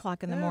 9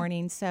 o'clock in the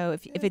morning. So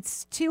if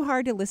it's too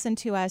hard to listen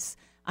to us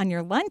on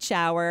your lunch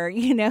hour,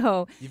 You've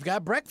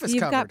got breakfast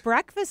you've covered. got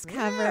breakfast Yeah.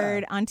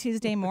 covered on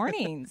Tuesday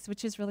mornings,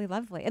 which is really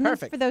lovely. And then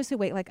Perfect. for those who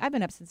wait, like I've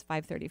been up since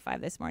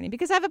 5:35 this morning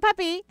because I have a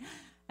puppy,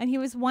 and he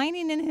was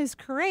whining in his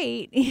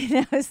crate,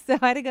 so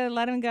I had to go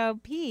let him go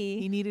pee.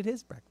 He needed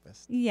his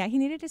breakfast. Yeah, he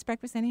needed his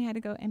breakfast, and he had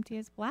to go empty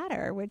his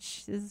bladder,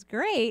 which is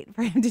great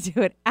for him to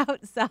do it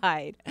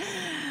outside.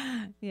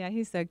 Yeah,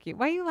 he's so cute.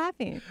 Why are you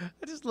laughing?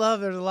 I just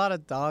love there's a lot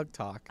of dog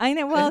talk. I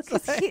know. Well, It's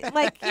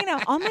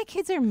because all my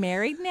kids are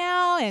married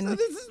now and So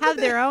this is have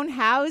the- their own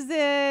houses,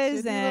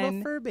 She's a and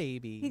little fur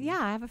baby. yeah,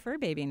 I have a fur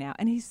baby now,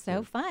 and he's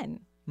so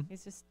fun.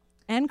 He's just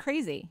and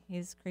crazy.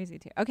 He's crazy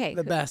too. Okay,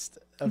 The best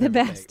of The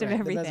everything. best of right,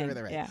 everything, The best of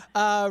everything, right.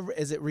 yeah.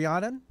 Is it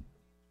Rhiannon?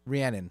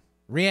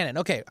 Rhiannon.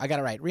 Okay, I got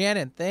it right.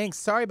 Rhiannon, thanks.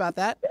 Sorry about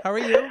that. How are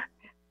you?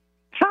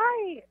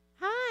 Hi.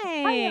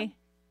 Hi.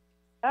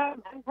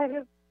 I'm kind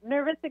of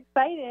nervous,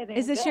 excited.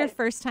 Is this your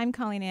first time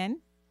calling in?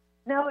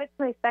 No, it's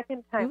my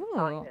second time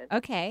calling Ooh, in.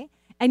 okay.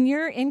 And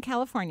you're in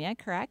California,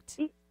 correct?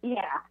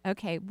 Yeah.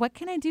 Okay. What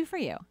can I do for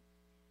you?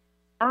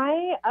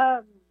 I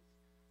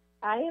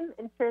am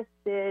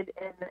interested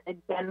in a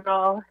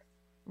general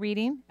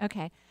Reading?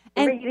 Okay.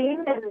 And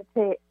reading and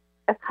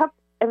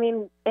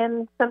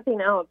and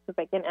something else if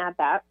I can add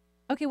that.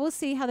 okay, we'll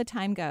see how the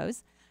time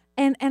goes.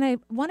 And I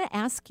want to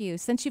ask you,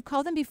 since you've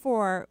called in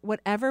before,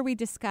 whatever we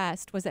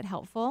discussed, was it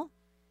helpful?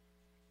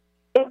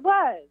 It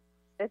was.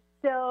 It's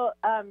still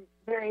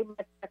very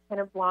much a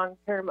kind of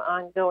long-term,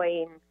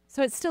 ongoing.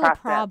 So it's still process.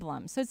 a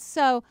problem.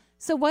 So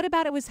what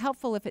about it was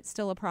helpful if it's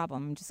still a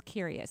problem? I'm just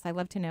curious. I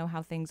love to know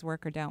how things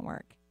work or don't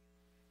work.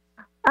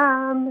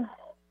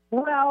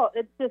 Well,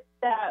 it's just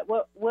that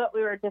what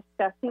we were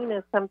discussing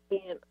is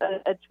something,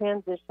 a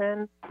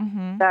transition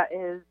Mm-hmm. that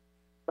is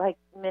like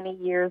many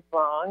years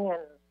long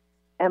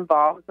and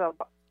involves, Does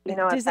it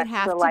affects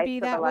have the to lives be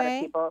of that a lot way?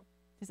 of people.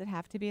 Does it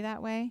have to be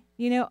that way?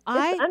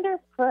 It's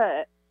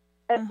underfoot.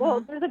 Well, Uh-huh.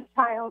 there's a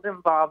child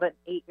involved, an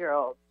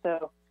 8-year-old,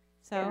 so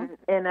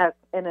in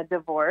a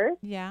divorce.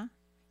 Yeah.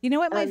 You know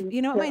what my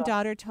Yeah.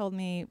 daughter told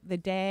me the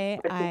day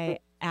I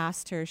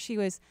asked her.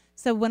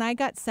 So when I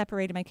got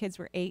separated, my kids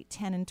were 8,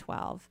 10, and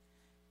 12.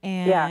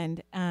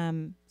 And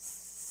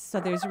so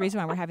there's a reason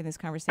why we're having this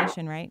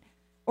conversation, right?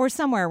 Or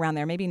somewhere around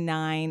there, maybe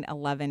 9,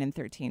 11, and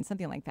 13,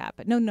 something like that.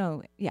 But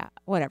no, yeah,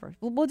 whatever.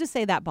 We'll just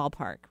say that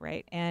ballpark,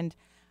 right? And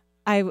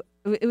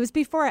it was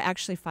before I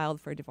actually filed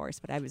for a divorce,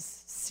 but I was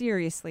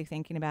seriously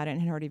thinking about it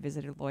and had already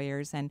visited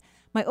lawyers. And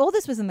my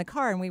oldest was in the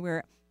car, and we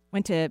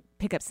went to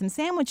pick up some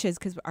sandwiches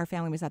because our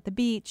family was at the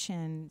beach,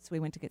 and so we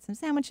went to get some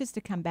sandwiches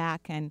to come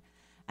back. And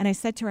I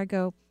said to her, I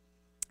go,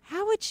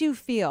 how would you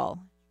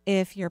feel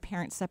if your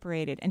parents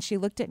separated? And she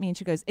looked at me and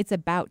she goes, it's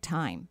about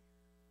time.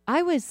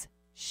 I was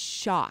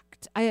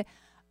shocked.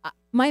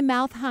 My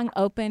mouth hung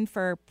open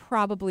for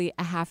probably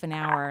a half an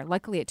hour.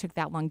 Luckily, it took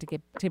that long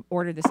to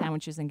order the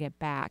sandwiches and get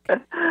back.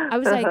 I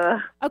was like,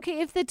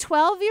 okay, if the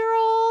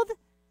 12-year-old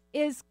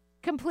is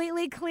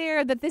completely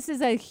clear that this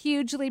is a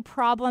hugely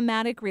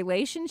problematic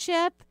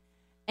relationship,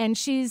 and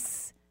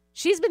she's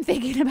been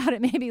thinking about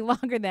it maybe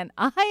longer than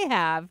I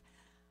have,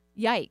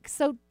 yikes.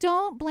 So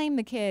don't blame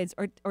the kids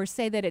or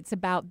say that it's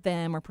about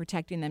them or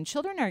protecting them.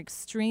 Children are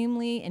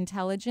extremely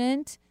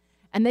intelligent,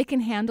 and they can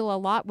handle a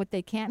lot. What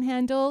they can't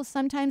handle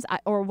sometimes,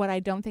 or what I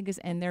don't think is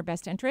in their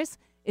best interest,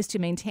 is to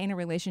maintain a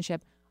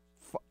relationship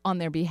on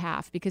their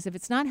behalf. Because if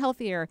it's not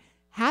healthy or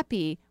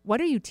happy,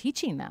 what are you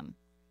teaching them?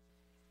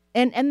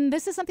 And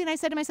this is something I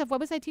said to myself,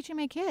 what was I teaching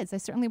my kids? I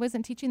certainly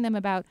wasn't teaching them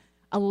about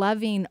a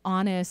loving,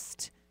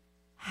 honest,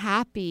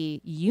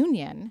 happy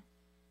union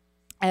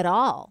at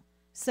all.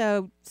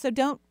 So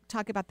don't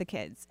talk about the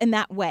kids in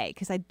that way,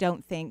 because I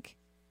don't think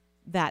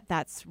that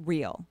that's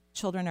real.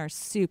 Children are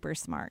super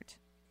smart.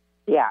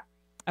 Yeah.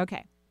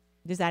 Okay.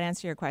 Does that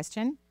answer your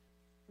question?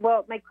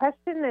 well, my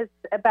question is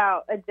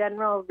about a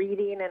general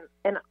reading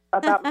and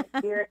about my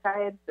spirit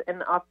guides,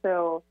 and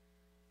also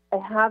I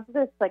have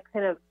this like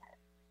kind of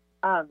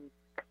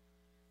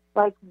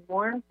like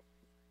warm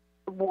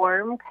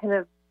kind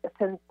of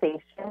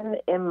sensation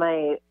in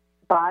my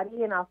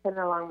body and often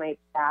along my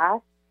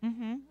back.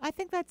 Mm-hmm. I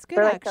think that's good,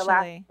 for like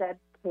actually. the last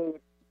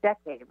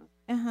decade.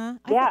 Uh-huh.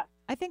 Yeah.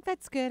 I think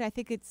that's good. I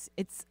think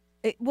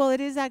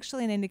it is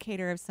actually an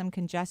indicator of some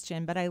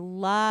congestion, but I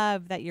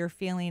love that you're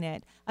feeling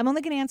it. I'm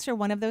only going to answer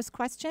one of those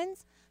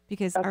questions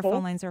because our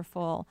phone lines are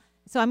full.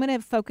 So I'm going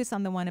to focus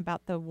on the one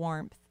about the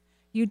warmth.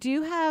 You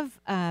do have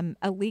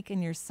a leak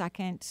in your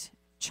second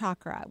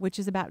chakra, which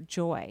is about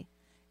joy.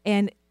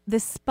 And the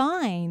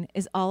spine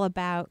is all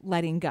about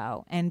letting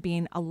go and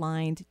being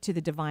aligned to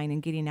the divine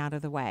and getting out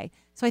of the way.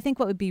 So I think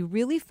what would be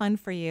really fun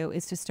for you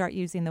is to start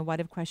using the what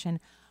if question.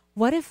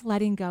 What if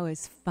letting go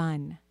is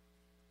fun?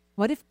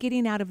 What if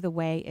getting out of the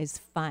way is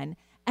fun?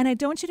 And I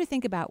don't want you to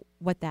think about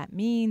what that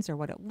means or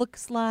what it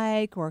looks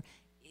like, or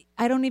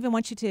I don't even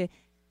want you to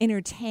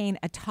entertain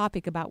a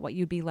topic about what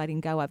you'd be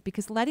letting go of,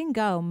 because letting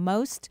go,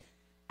 most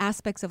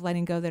aspects of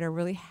letting go that are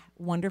really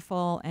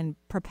wonderful and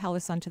propel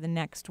us onto the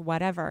next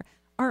whatever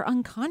are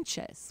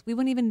unconscious. We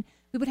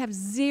would have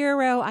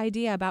zero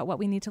idea about what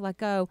we need to let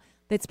go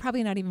that's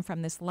probably not even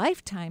from this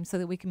lifetime, so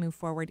that we can move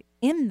forward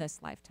in this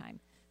lifetime.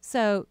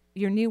 So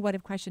your new what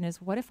if question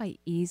is, what if I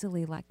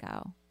easily let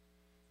go?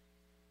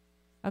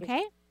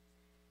 Okay?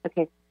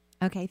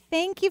 Okay.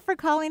 Thank you for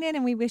calling in,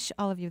 and we wish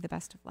all of you the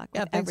best of luck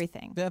with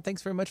everything. Yeah,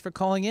 thanks very much for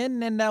calling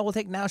in. And we'll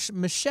take now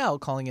Michelle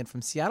calling in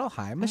from Seattle.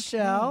 Hi,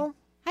 Michelle. Okay.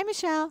 Hi,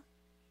 Michelle.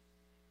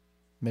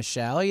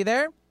 Michelle, are you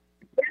there?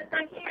 Yes,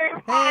 I'm here.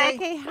 Hey. Hi.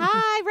 Okay,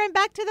 hi. Run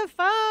back to the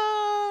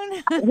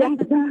phone. Yes,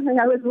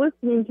 I was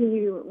listening to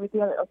you with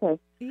the other. Okay.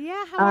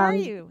 Yeah, how are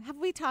you? Have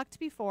we talked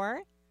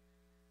before?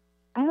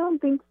 I don't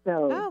think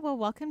so. Oh, well,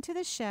 welcome to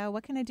the show.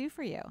 What can I do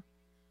for you?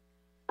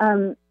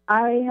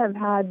 I have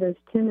had this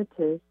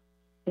tinnitus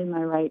in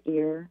my right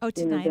ear. Oh,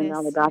 tinnitus. Been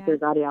all the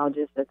doctors,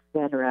 audiologists,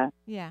 etc.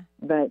 Yeah.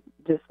 But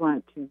just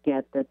want to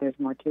get that there's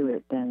more to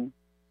it than.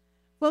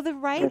 Well, the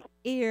right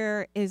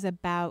ear is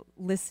about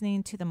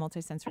listening to the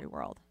multisensory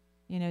world.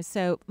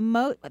 So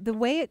the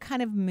way it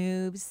kind of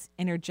moves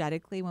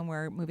energetically when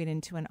we're moving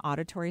into an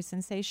auditory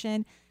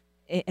sensation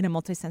in a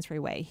multisensory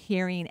way,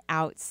 hearing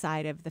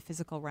outside of the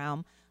physical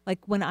realm. Like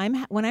when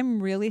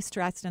I'm really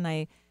stressed and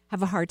I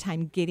have a hard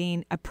time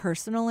getting a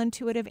personal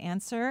intuitive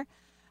answer,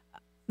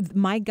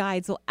 my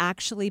guides will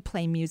actually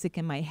play music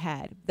in my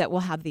head that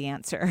will have the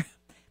answer.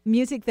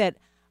 Music that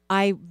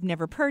I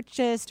never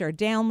purchased or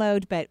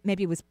download, but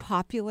maybe was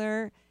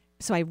popular,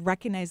 so I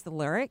recognize the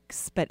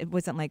lyrics, but it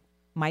wasn't like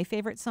my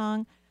favorite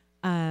song.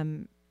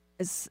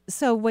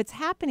 So what's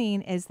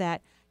happening is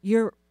that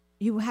you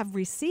have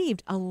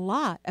received a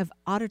lot of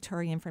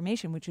auditory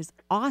information, which is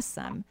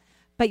awesome,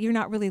 but you're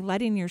not really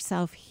letting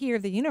yourself hear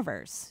the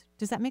universe.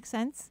 Does that make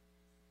sense?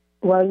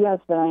 Well, yes,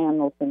 but I am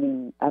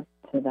opening up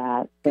to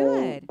that.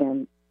 Good.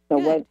 Good.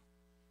 What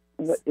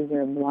is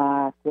there a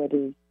block? What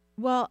is?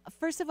 Well,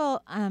 first of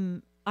all,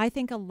 I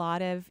think a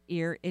lot of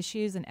ear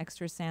issues and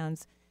extra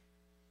sounds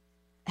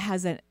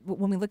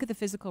when we look at the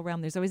physical realm,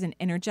 there's always an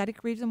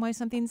energetic reason why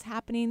something's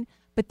happening,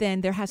 but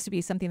then there has to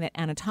be something that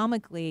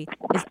anatomically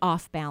is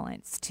off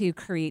balance to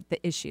create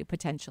the issue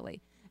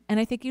potentially. And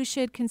I think you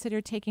should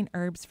consider taking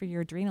herbs for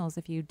your adrenals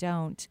if you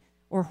don't,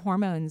 or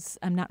hormones,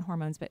 not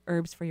hormones, but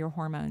herbs for your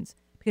hormones.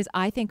 Because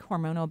I think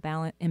hormonal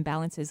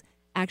imbalances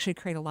actually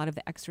create a lot of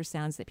the extra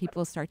sounds that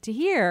people start to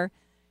hear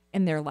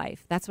in their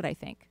life. That's what I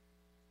think.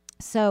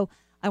 So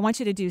I want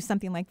you to do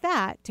something like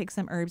that. Take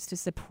some herbs to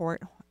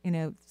support,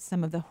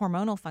 some of the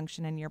hormonal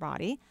function in your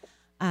body.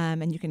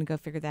 And you can go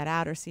figure that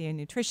out or see a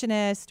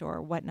nutritionist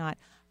or whatnot.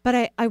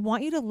 But I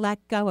want you to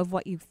let go of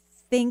what you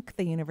think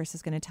the universe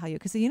is going to tell you.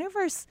 Because the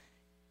universe,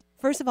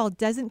 first of all,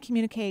 doesn't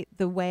communicate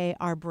the way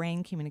our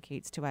brain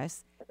communicates to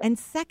us. And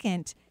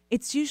second,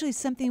 it's usually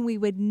something we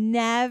would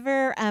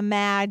never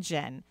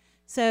imagine.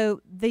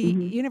 So the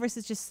universe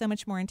is just so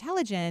much more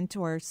intelligent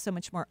or so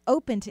much more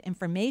open to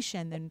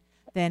information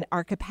than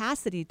our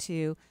capacity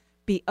to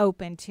be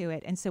open to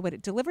it. And so what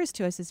it delivers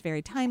to us is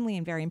very timely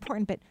and very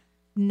important, but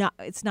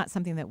it's not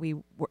something that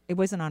it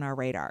wasn't on our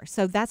radar.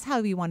 So that's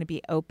how we want to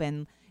be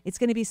open. It's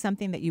going to be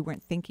something that you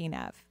weren't thinking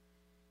of.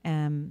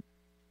 And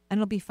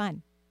it'll be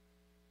fun.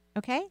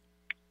 Okay?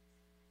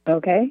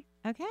 Okay.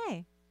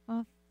 Okay.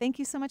 Well, thank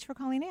you so much for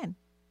calling in.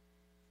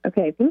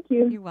 Okay, thank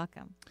you. You're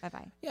welcome.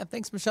 Bye-bye. Yeah,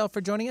 thanks, Michelle,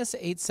 for joining us.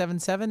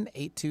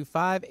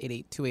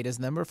 877-825-8828 is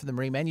the number for the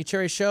Marie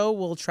Manuchehri Show.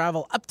 We'll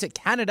travel up to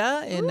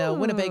Canada in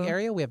Winnipeg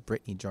area. We have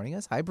Brittany joining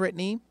us. Hi,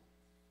 Brittany.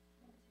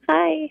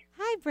 Hi.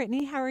 Hi,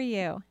 Brittany. How are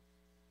you?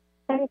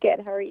 I'm good.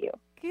 How are you?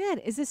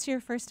 Good. Is this your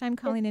first time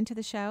calling into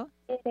the show?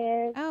 It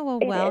is. Oh, well,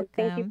 it welcome. Is.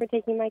 Thank you for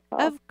taking my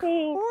call. Of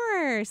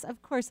course.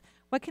 Of course.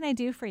 What can I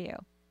do for you?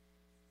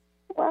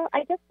 Well,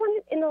 I just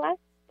wanted, in the last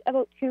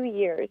about 2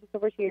 years, it's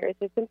over 2 years,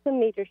 there's been some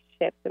major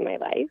shifts in my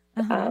life,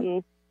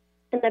 and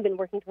I've been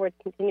working towards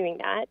continuing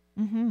that.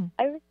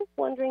 I was just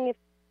wondering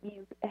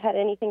you've had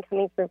anything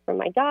coming through from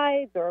my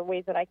guides or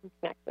ways that I can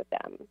connect with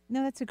them.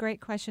 No, that's a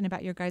great question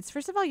about your guides.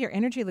 First of all, your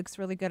energy looks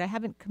really good. I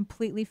haven't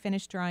completely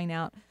finished drawing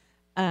out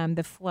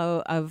the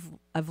flow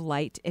of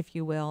light, if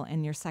you will,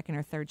 in your second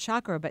or third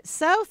chakra. But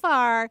so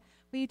far,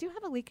 well, you do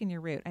have a leak in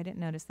your root. I didn't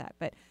notice that.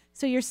 But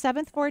so your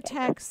seventh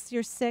vortex,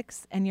 your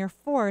sixth, and your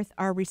fourth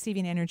are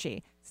receiving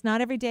energy. It's not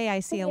every day I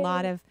see a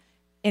lot of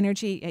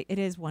energy. It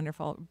is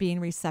wonderful being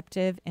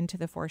receptive into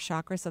the fourth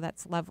chakra. So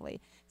that's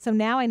lovely. So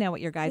now I know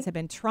what your guides have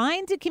been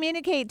trying to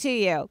communicate to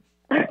you.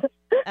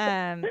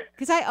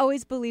 Because I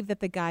always believe that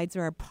the guides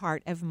are a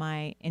part of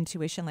my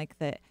intuition, like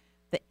the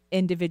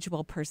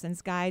individual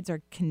person's guides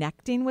are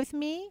connecting with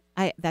me.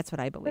 That's what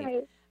I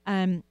believe.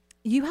 Right.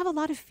 You have a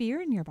lot of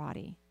fear in your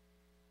body.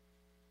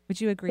 Would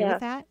you agree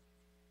with that?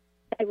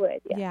 I would,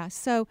 yeah. Yeah.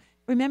 So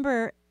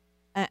remember,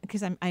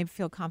 because I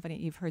feel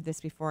confident you've heard this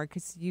before,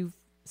 because you've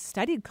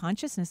studied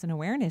consciousness and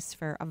awareness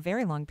for a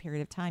very long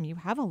period of time. You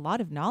have a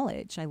lot of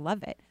knowledge. I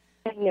love it.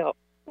 I know.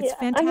 It's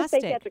fantastic. I'm a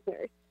psychiatric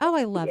nurse. Oh,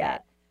 I love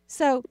it.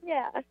 So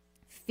yeah.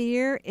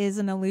 Fear is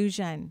an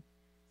illusion.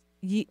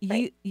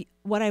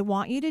 What I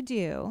want you to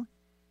do,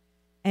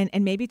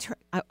 and maybe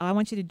I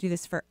want you to do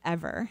this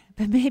forever,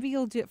 but maybe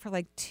you'll do it for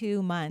like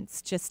 2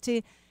 months just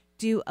to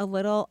do a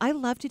little. I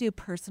love to do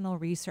personal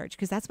research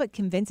because that's what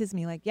convinces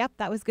me, like, yep,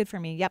 that was good for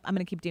me. Yep, I'm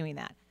going to keep doing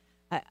that.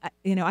 I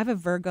have a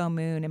Virgo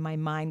moon and my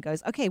mind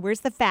goes, okay, where's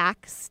the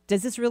facts?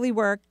 Does this really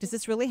work? Does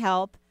this really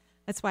help?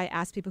 That's why I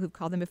asked people who've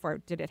called them before,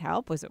 did it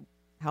help? Was it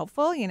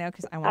helpful?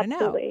 Because I want to know.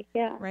 Absolutely,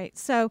 yeah. Right.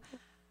 So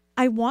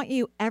I want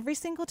you, every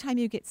single time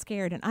you get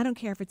scared, and I don't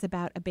care if it's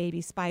about a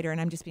baby spider,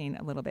 and I'm just being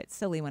a little bit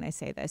silly when I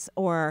say this,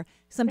 or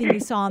something you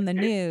saw on the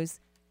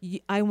news,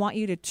 I want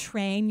you to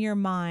train your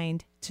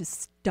mind to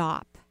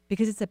stop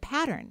because it's a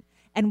pattern.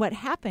 And what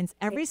happens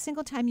every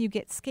single time you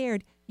get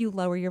scared, you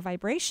lower your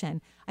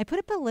vibration. I put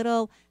up a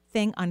little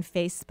thing on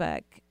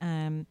Facebook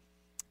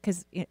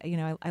because,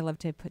 I love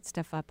to put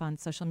stuff up on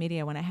social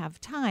media when I have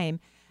time.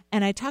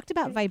 And I talked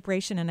about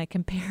vibration and I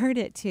compared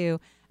it to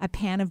a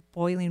pan of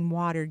boiling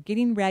water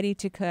getting ready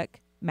to cook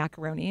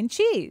macaroni and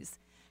cheese.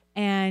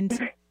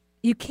 And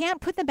you can't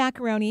put the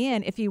macaroni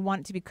in if you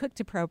want it to be cooked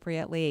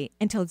appropriately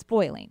until it's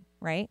boiling,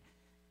 right?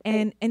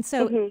 And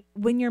so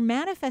when you're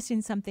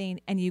manifesting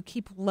something and you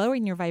keep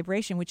lowering your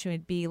vibration, which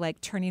would be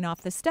like turning off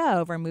the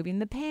stove or moving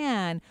the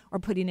pan or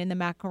putting in the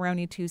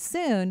macaroni too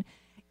soon,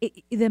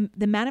 the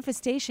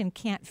manifestation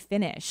can't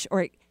finish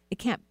or it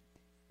can't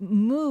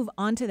move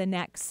on to the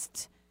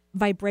next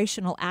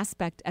vibrational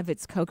aspect of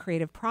its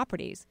co-creative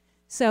properties.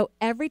 So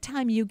every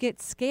time you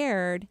get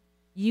scared,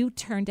 you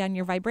turn down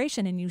your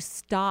vibration and you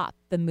stop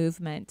the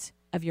movement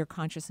of your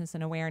consciousness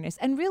and awareness.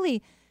 And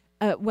really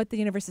what the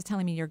universe is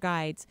telling me, your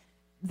guides,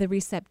 the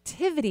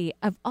receptivity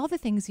of all the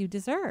things you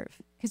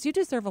deserve, because you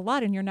deserve a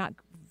lot and you're not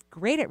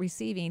great at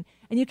receiving,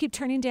 and you keep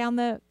turning down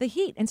the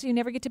heat, and so you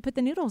never get to put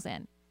the noodles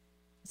in.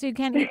 So you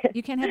can't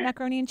have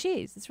macaroni and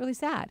cheese. It's really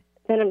sad.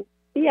 And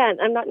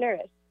I'm not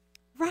nourished.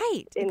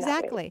 Right,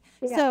 exactly.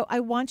 Yeah. So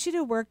I want you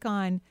to work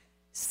on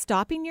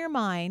stopping your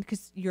mind,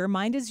 because your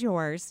mind is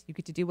yours. You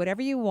get to do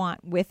whatever you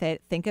want with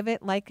it. Think of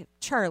it like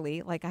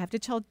Charlie. Like I have to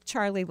tell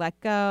Charlie, let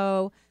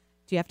go.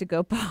 Do you have to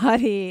go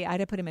potty? I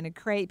had to put him in a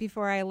crate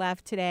before I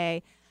left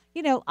today.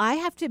 I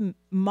have to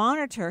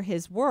monitor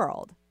his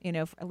world,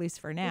 at least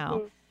for now.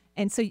 Mm-hmm.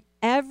 And so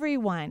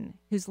everyone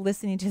who's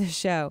listening to the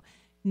show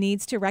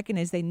needs to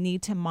recognize they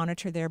need to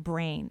monitor their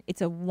brain.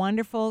 It's a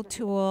wonderful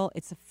tool.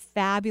 It's a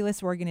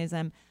fabulous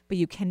organism, but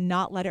you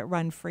cannot let it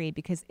run free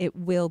because it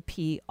will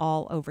pee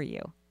all over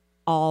you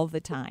all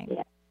the time.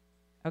 Yeah.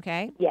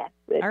 Okay? Yes.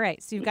 All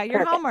right. So you've got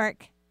your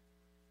homework.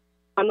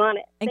 I'm on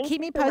it. And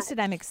keep me posted.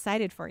 I'm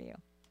excited for you.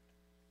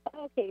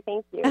 Okay,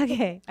 thank you.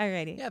 Okay, all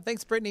righty. Yeah,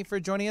 thanks, Brittany,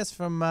 for joining us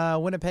from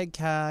Winnipeg,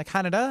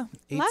 Canada.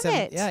 Love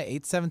it. Yeah,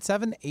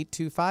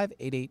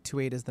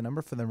 877-825-8828 is the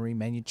number for the Marie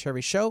Manucherry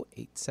Show.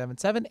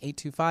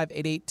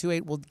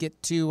 877-825-8828. We'll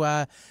get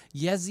to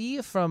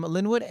Yezi from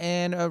Linwood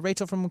and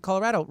Rachel from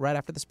Colorado right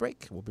after this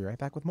break. We'll be right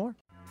back with more.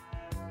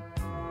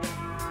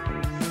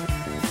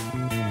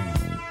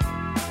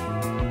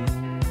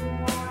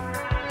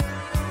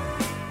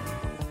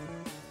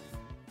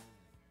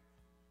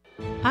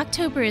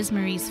 October is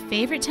Marie's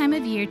favorite time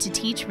of year to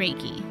teach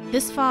Reiki.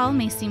 This fall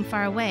may seem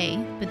far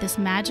away, but this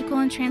magical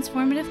and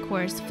transformative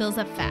course fills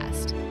up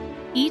fast.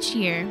 Each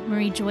year,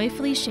 Marie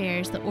joyfully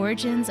shares the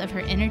origins of her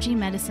energy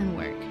medicine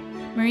work.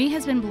 Marie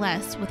has been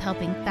blessed with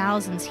helping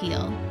thousands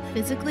heal,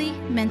 physically,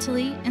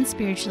 mentally, and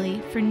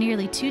spiritually for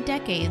nearly 2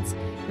 decades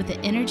with the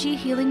energy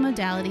healing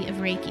modality of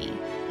Reiki,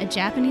 a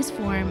Japanese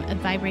form of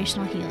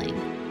vibrational healing.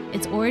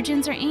 Its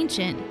origins are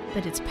ancient,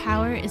 but its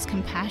power is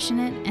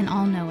compassionate and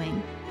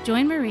all-knowing.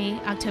 Join Marie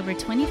October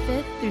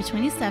 25th through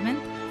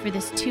 27th for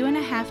this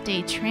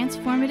 2.5-day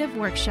transformative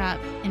workshop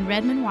in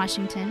Redmond,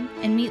 Washington,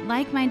 and meet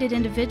like-minded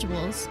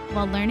individuals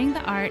while learning the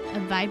art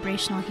of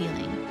vibrational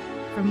healing.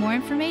 For more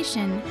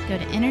information, go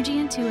to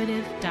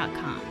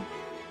energyintuitive.com.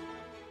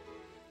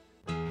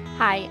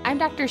 Hi, I'm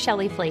Dr.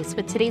 Shelley Flace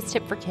with today's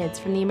tip for kids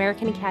from the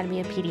American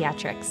Academy of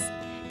Pediatrics.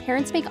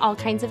 Parents make all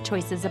kinds of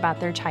choices about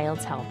their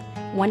child's health.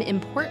 One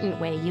important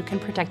way you can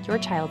protect your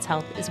child's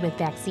health is with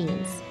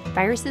vaccines.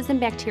 Viruses and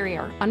bacteria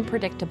are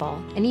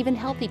unpredictable, and even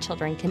healthy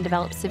children can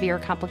develop severe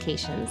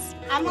complications.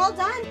 I'm all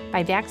done.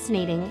 By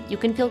vaccinating, you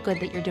can feel good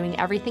that you're doing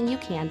everything you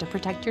can to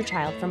protect your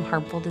child from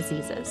harmful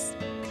diseases.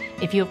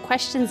 If you have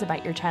questions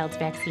about your child's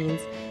vaccines,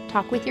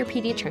 talk with your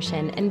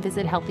pediatrician and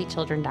visit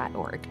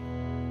healthychildren.org.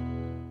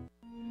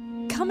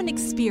 Come and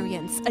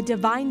experience a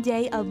divine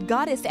day of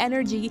goddess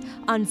energy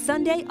on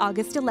Sunday,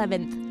 August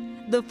 11th.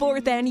 The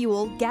 4th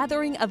annual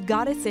Gathering of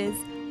Goddesses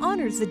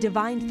honors the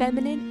divine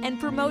feminine and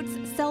promotes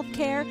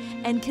self-care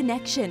and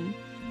connection.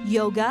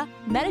 Yoga,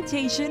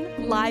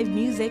 meditation, live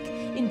music,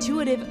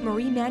 intuitive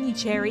Marie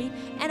Manucherry,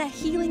 and a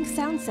healing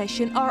sound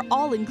session are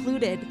all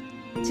included.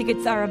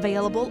 Tickets are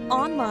available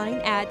online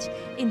at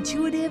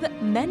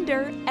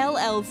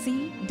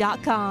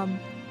intuitivemenderllc.com.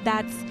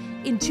 That's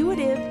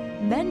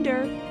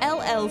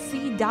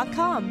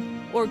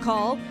intuitivemenderllc.com or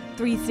call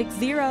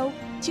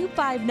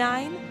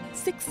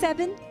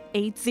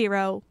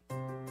 360-259-6780.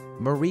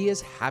 Marie is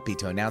happy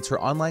to announce her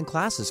online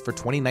classes for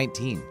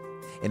 2019.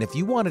 And if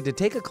you wanted to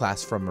take a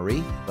class from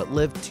Marie but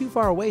live too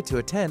far away to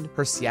attend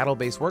her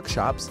Seattle-based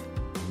workshops,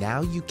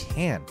 now you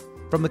can,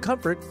 from the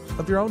comfort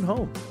of your own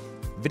home.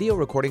 Video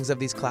recordings of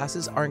these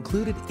classes are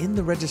included in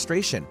the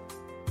registration.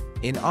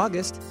 In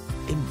August,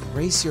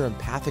 embrace your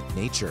empathic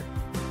nature.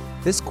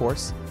 This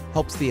course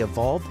helps the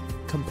evolved,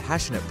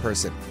 compassionate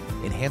person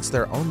enhance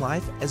their own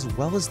life as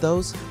well as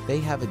those they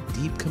have a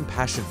deep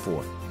compassion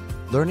for.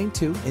 Learning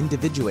to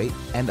individuate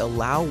and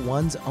allow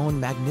one's own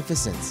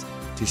magnificence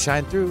to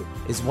shine through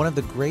is one of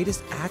the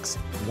greatest acts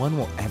one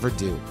will ever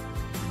do.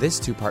 This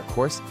 2-part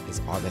course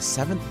is August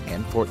 7th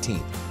and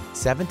 14th,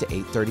 7 to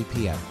 8:30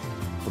 p.m.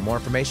 For more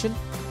information,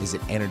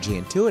 visit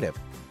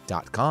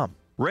energyintuitive.com.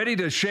 Ready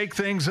to shake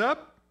things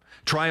up?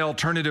 Try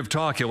Alternative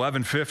Talk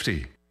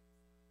 1150.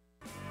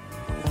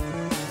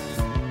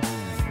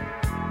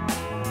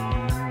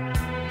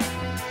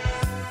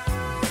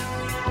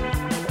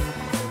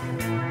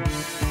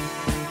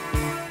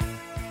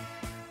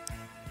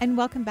 And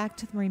welcome back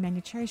to the Marie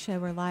Manucherry Show.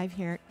 We're live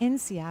here in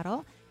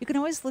Seattle. You can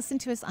always listen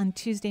to us on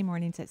Tuesday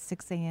mornings at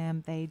 6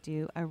 a.m. They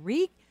do a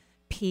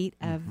repeat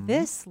of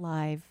this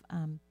live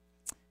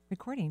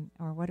recording,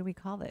 or what do we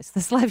call this?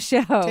 This live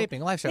show.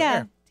 Taping, live show.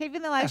 Yeah,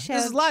 taping the live show.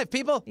 This is live,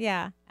 people.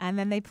 Yeah, and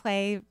then they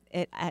play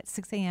it at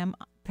 6 a.m.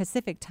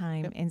 Pacific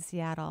time in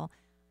Seattle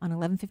on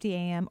 11:50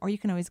 a.m. Or you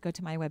can always go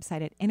to my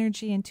website at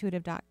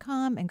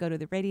energyintuitive.com and go to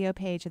the radio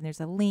page, and there's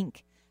a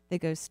link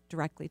that goes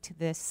directly to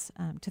this,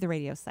 to the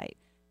radio site.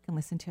 You can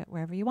listen to it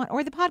wherever you want.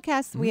 Or the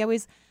podcast. We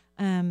always,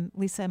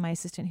 Lisa, my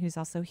assistant, who's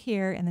also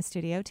here in the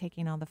studio,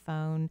 taking all the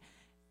phone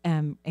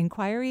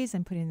inquiries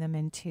and putting them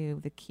into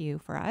the queue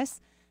for us.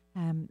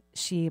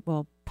 She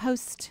will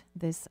post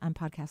this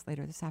podcast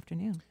later this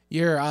afternoon.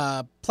 You're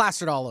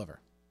plastered all over.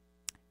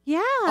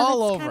 Yeah, all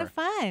that's over. Kind of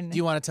fun. Do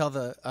you want to tell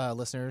the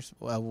listeners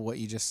what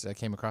you just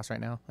came across right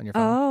now on your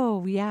phone?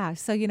 Oh, yeah.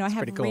 So, I have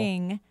pretty cool.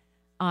 Ring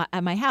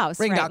at my house.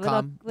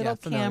 Ring.com. Little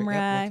camera,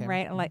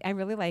 camera, right? I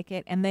really like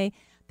it. And they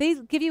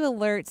give you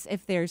alerts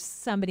if there's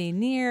somebody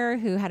near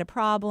who had a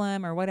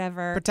problem or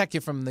whatever. Protect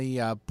you from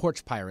the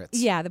porch pirates.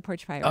 Yeah, the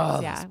porch pirates.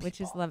 Oh, which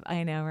is love.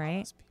 I know,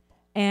 right?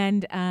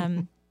 And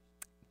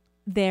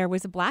there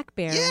was a black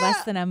bear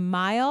less than a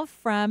mile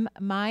from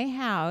my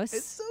house.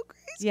 It's so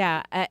crazy.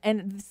 Yeah,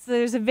 and so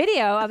there's a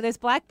video of this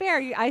black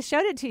bear. I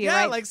showed it to you,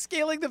 right? Yeah, like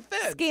scaling the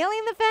fence.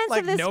 Scaling the fence like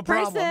of this no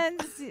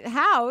person's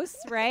house,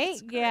 right?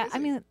 Yeah, I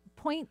mean,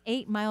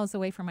 0.8 miles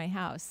away from my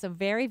house, so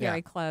very,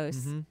 very close.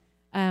 Mm-hmm.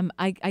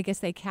 I guess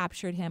they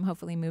captured him,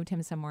 hopefully moved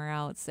him somewhere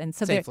else. And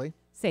so Safely,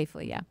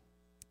 yeah.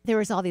 There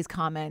was all these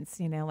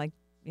comments,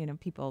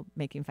 people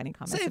making funny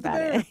comments Save about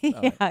the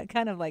it. bear.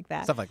 Kind of like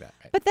that. Stuff like that.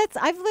 Right. But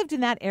I've lived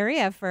in that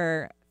area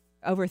for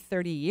over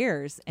 30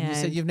 years. And you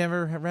said you've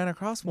never ran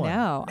across one.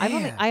 No.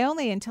 Man. I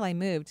only, until I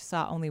moved,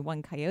 saw only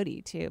one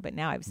coyote too, but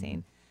now I've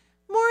seen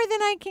more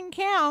than I can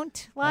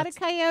count. A lot of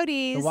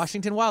coyotes. The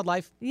Washington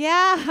wildlife.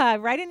 Yeah,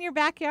 right in your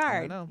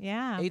backyard. I know.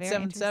 Yeah.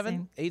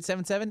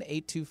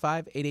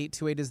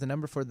 877-825-8828 is the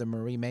number for the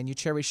Marie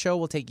Manucherry Show.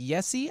 We'll take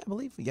Yessie, I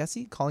believe.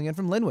 Yessie calling in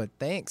from Linwood.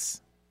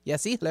 Thanks.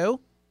 Yessie, hello.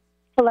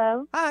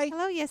 Hello. Hi.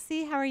 Hello,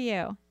 Yessie. How are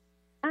you?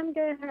 I'm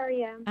good. How are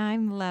you?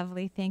 I'm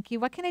lovely. Thank you.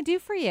 What can I do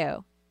for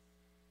you?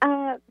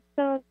 My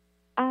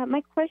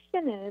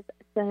question is,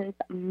 since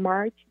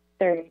March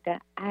 3rd,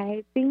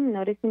 I've been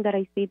noticing that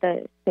I see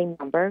the same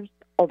numbers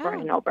over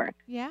and over.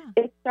 Yeah.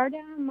 It started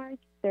on March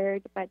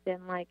 3rd, but then,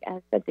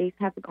 as the days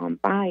have gone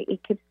by,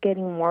 it keeps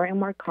getting more and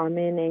more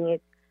common, and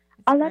it's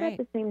a lot of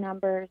the same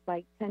numbers,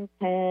 like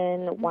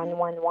 1010,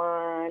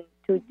 111,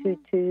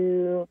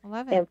 222,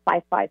 and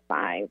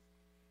 555.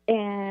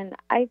 And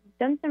I've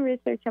done some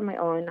research on my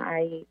own.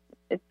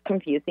 It's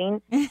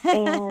confusing.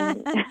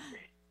 And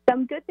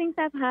some good things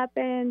have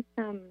happened,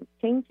 some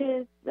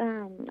changes,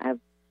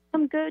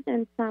 some good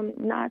and some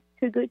not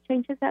too good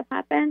changes have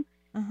happened.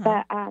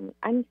 But I'm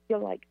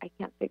still I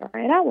can't figure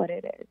it out what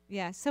it is.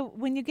 Yeah. So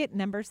when you get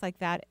numbers like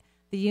that,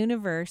 the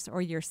universe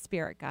or your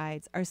spirit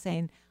guides are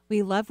saying,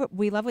 We love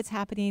what's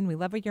happening. We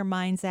love where your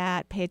mind's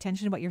at. Pay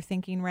attention to what you're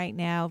thinking right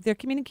now. They're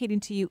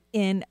communicating to you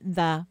in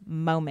the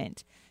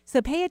moment.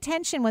 So pay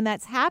attention when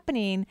that's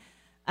happening,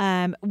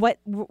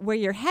 where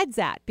your head's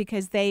at,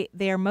 because they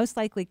are most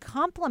likely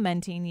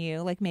complimenting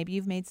you. Like maybe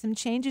you've made some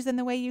changes in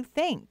the way you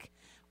think,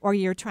 or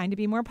you're trying to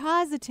be more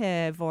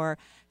positive. Or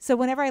so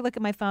whenever I look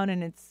at my phone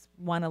and it's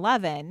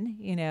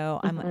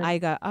 1:11, I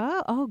go,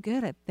 oh,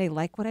 good. They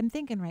like what I'm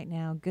thinking right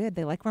now. Good.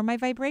 They like where my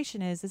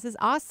vibration is. This is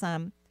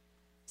awesome.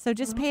 So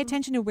just pay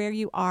attention to where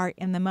you are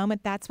in the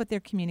moment. That's what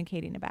they're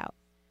communicating about.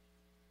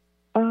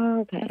 Oh,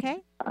 okay. Okay.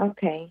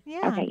 Okay.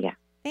 Yeah. Okay. Yeah.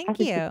 Thank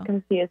you. Just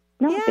confused.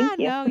 No, yeah, thank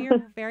you. no,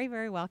 you're very,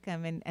 very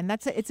welcome. And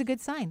it's a good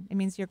sign. It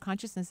means your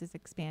consciousness is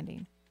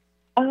expanding.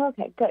 Oh,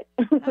 okay, good.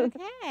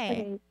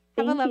 Okay.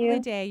 Have a lovely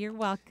day. You're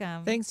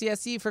welcome. Thanks,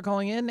 Yessie, for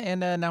calling in. And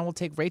now we'll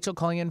take Rachel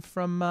calling in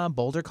from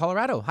Boulder,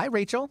 Colorado. Hi,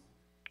 Rachel.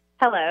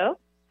 Hello.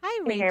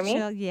 Hi, Can you hear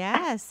Rachel. me?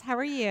 Yes. How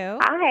are you?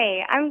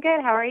 Hi, I'm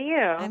good. How are you?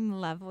 I'm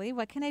lovely.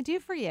 What can I do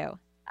for you?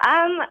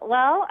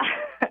 Well,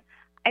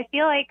 I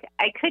feel like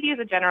I could use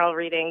a general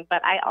reading,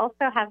 but I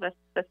also have a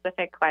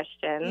specific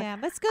question. Yeah,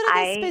 let's go to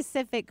the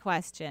specific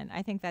question.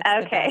 I think that's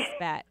the best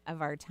bet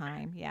of our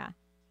time. Yeah.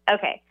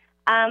 Okay.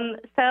 So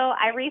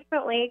I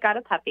recently got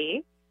a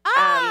puppy.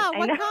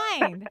 What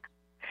kind?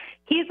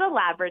 He's a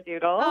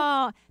Labradoodle.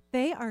 Oh,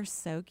 they are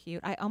so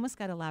cute. I almost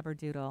got a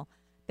Labradoodle.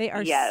 They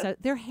are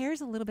their hair's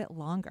a little bit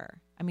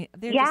longer. I mean,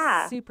 they're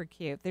just super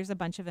cute. There's a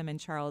bunch of them in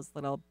Charles'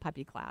 little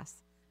puppy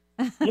class.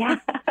 Yeah.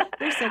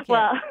 They're so cute.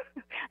 Well,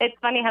 it's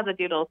funny how the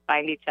doodles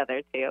find each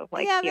other, too.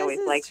 Like, yeah, he always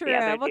likes true. the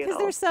other Well, because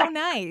they're so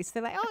nice.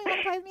 They're like, oh, you want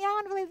to play with me? I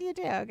want to play with you,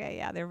 too. Okay,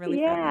 yeah, they're really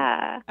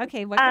fun.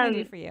 Okay, what can I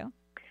do for you?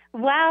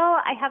 Well,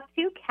 I have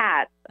 2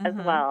 cats as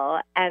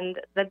well, and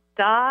the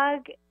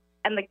dog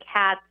and the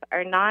cats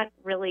are not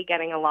really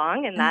getting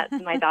along, and that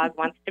my dog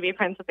wants to be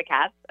friends with the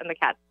cats, and the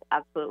cats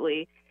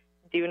absolutely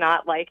do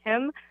not like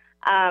him.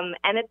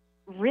 And it's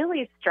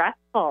really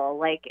stressful.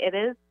 Like, it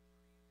is,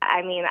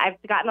 I mean, I've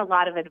gotten a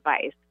lot of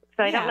advice,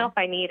 so I don't know if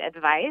I need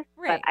advice,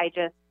 but I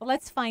just... Well,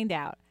 let's find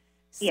out.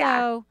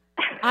 So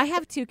I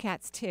have 2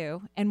 cats,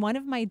 too, and one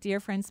of my dear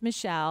friends,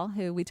 Michelle,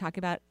 who we talk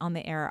about on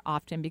the air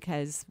often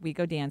because we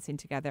go dancing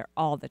together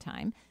all the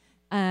time,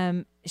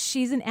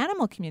 she's an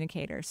animal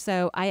communicator.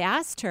 So I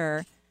asked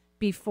her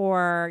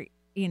before,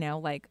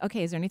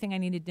 okay, is there anything I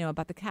need to know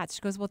about the cats?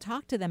 She goes, well,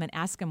 talk to them and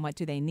ask them what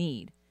do they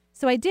need.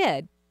 So I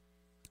did.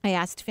 I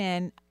asked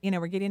Finn,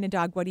 we're getting a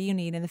dog. What do you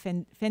need? And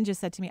Finn just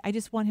said to me, I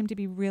just want him to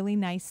be really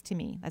nice to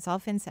me. That's all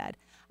Finn said.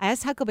 I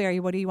asked Huckleberry,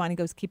 what do you want? He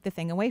goes, keep the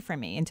thing away from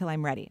me until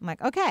I'm ready. I'm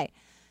like, okay.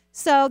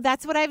 So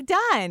that's what I've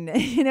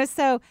done.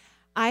 So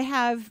I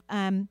have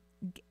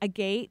a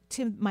gate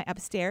to my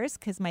upstairs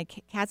because my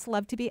cats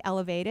love to be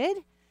elevated.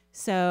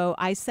 So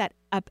I set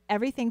up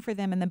everything for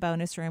them in the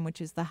bonus room,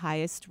 which is the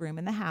highest room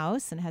in the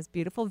house and has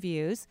beautiful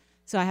views.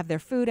 So I have their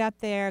food up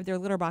there. Their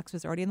litter box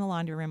was already in the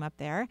laundry room up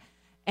there.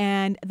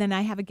 And then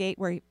I have a gate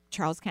where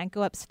Charles can't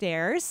go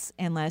upstairs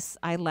unless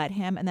I let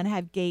him. And then I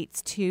have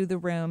gates to the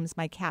rooms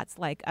my cats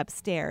like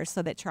upstairs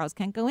so that Charles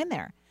can't go in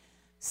there.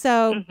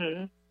 So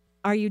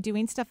are you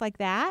doing stuff like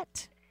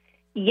that?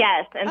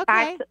 Yes. In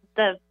fact,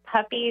 the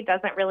puppy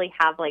doesn't really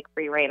have like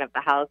free reign of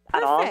the house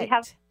at all. We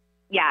have,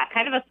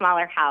 kind of a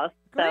smaller house.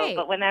 So,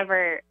 but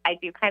whenever I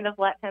do kind of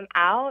let him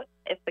out,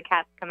 if the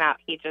cats come out,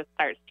 he just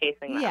starts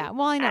chasing them. Yeah,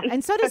 well, I know.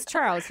 And so does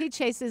Charles. He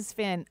chases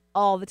Finn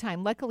all the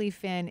time. Luckily,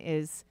 Finn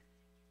is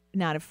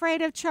not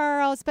afraid of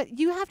Charles, but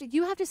you have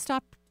to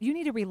stop. You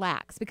need to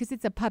relax because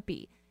it's a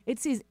puppy. It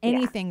sees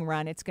anything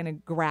run, it's going to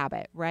grab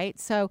it, right?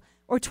 So,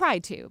 or try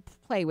to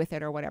play with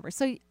it or whatever.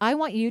 So I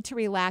want you to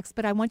relax,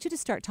 but I want you to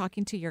start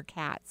talking to your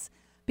cats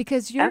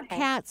because your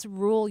cats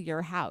rule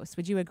your house.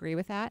 Would you agree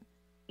with that?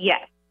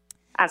 Yes,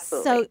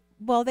 absolutely. So,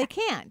 well, they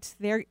can't.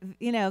 They're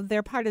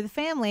part of the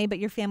family, but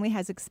your family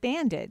has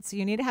expanded. So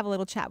you need to have a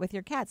little chat with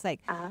your cats. Like,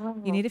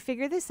 you need to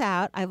figure this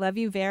out. I love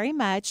you very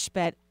much,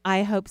 but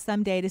I hope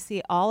someday to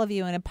see all of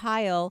you in a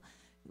pile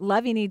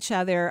loving each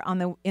other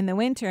in the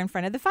winter in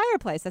front of the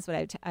fireplace. That's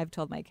what I've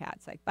told my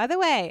cats. Like, by the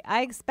way,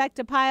 I expect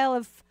a pile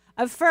of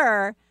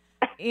fur,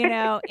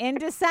 in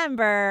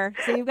December.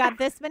 So you've got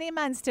this many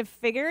months to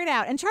figure it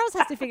out. And Charles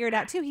has to figure it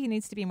out too. He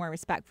needs to be more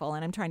respectful.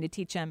 And I'm trying to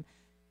teach him,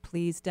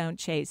 please don't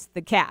chase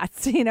the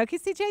cats,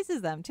 because he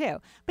chases them too.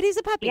 But he's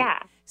a puppy. Yeah.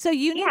 So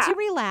you need to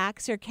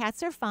relax. Your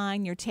cats are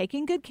fine. You're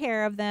taking good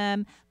care of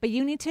them, but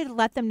you need to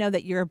let them know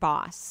that you're a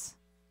boss.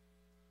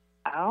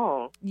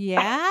 Oh.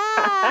 Yeah.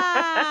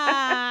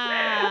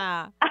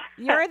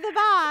 You're the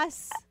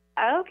boss.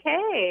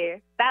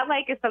 Okay. That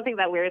is something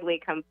that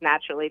weirdly comes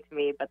naturally to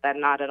me, but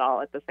then not at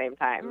all at the same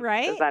time.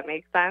 Right? Does that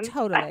make sense?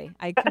 Totally.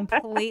 I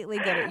completely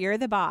get it. You're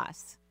the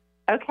boss.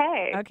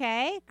 Okay.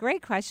 Okay.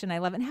 Great question. I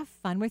love it. And have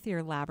fun with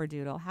your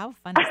Labradoodle. How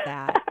fun is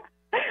that?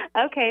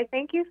 Okay.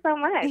 Thank you so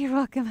much. You're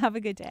welcome. Have a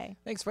good day.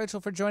 Thanks,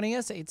 Rachel, for joining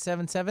us.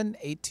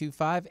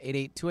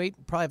 877-825-8828.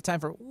 Probably have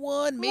time for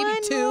one, maybe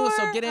two. More.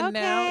 So get in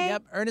now.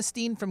 Yep.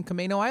 Ernestine from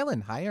Camino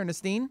Island. Hi,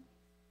 Ernestine.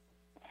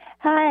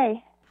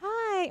 Hi.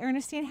 Hi,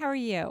 Ernestine. How are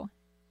you?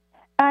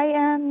 I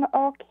am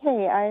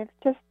okay. I've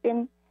just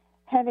been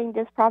having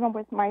this problem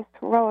with my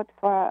throat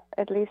for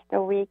at least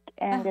a week,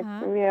 and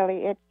it's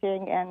really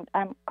itching, and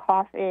I'm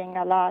coughing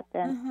a lot,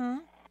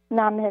 and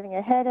now I'm having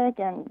a headache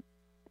and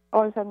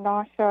also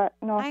nausea.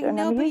 I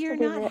know, but you're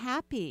not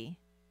happy.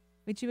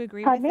 Would you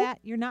agree with that?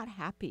 You're not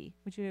happy.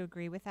 Would you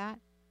agree with that?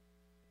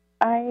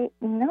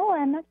 No,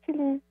 I'm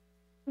actually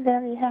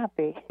very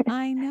happy.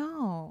 I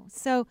know.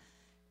 So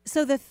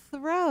the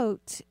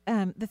throat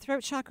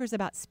chakra is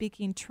about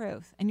speaking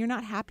truth, and you're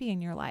not happy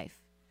in your life.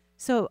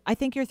 So I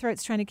think your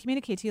throat's trying to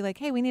communicate to you, like,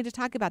 hey, we need to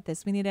talk about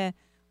this. We need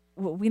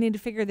to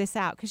figure this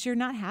out because you're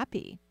not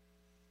happy.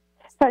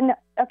 So no,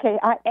 okay,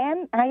 I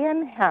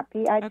am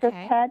happy. I just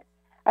had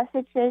a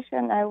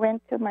situation. I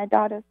went to my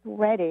daughter's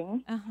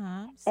wedding,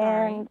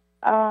 Sorry. and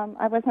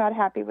I was not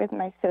happy with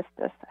my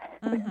sisters.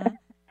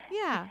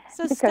 Yeah,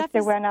 so because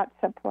they were not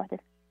supportive.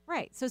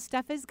 Right. So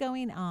stuff is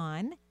going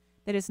on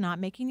that is not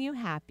making you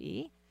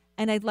happy.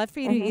 And I'd love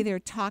for you to either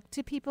talk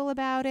to people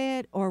about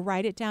it or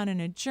write it down in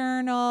a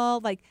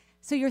journal.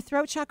 So your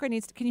throat chakra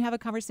can you have a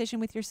conversation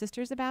with your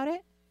sisters about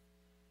it?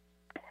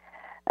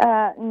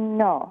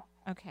 No.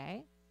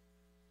 Okay.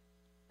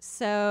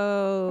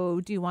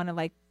 So do you want to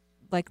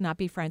like not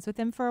be friends with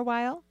them for a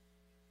while?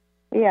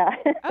 Yeah.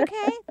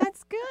 Okay,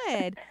 that's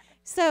good.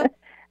 So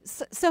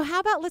how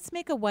about let's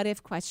make a what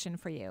if question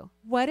for you.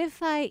 What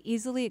if I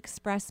easily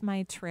express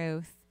my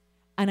truth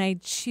and I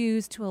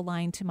choose to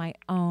align to my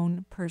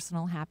own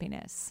personal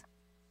happiness?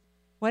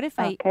 What if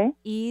I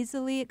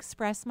easily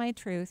express my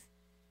truth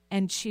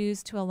and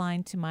choose to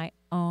align to my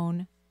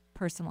own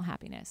personal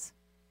happiness?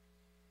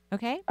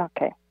 Okay?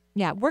 Okay.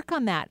 Yeah, work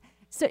on that.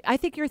 So I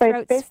think your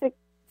throat's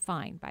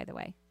fine, by the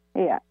way.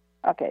 Yeah.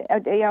 Okay.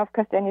 Yeah, of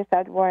course, then you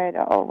start worried,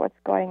 what's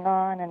going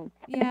on? And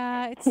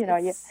yeah,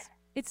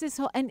 it's this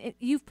whole, and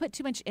you've put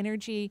too much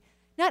energy.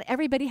 Not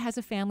everybody has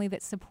a family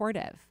that's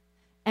supportive.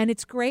 And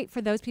it's great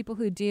for those people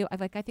who do.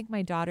 I think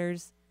my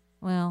daughters,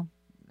 well,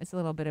 it's a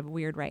little bit of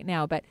weird right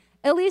now, but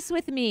at least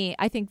with me,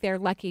 I think they're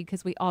lucky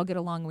because we all get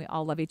along, we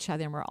all love each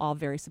other, and we're all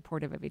very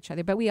supportive of each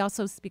other. But we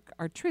also speak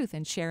our truth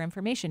and share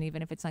information,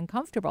 even if it's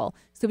uncomfortable,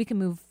 so we can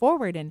move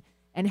forward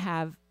and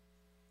have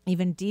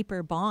even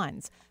deeper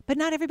bonds. But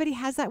not everybody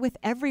has that with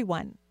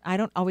everyone. I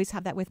don't always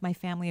have that with my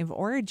family of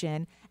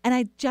origin, and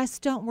I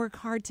just don't work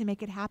hard to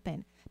make it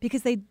happen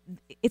because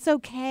it's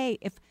okay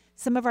if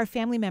some of our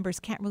family members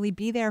can't really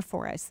be there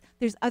for us.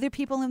 There's other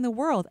people in the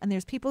world, and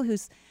there's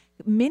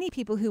many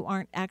people who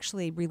aren't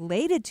actually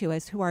related to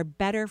us who are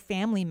better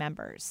family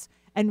members.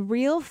 And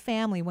real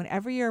family,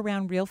 whenever you're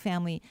around real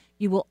family,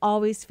 you will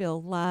always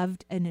feel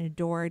loved and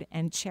adored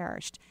and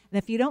cherished. And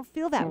if you don't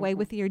feel that way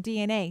with your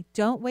DNA,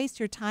 don't waste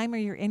your time or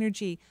your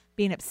energy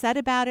being upset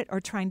about it or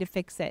trying to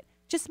fix it.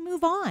 Just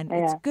move on.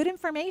 Yeah. It's good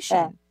information.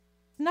 Yeah.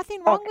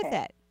 Nothing wrong with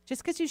it.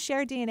 Just because you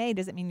share DNA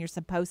doesn't mean you're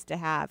supposed to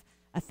have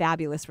a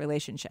fabulous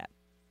relationship.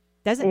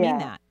 Doesn't mean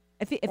that.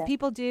 If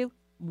people do,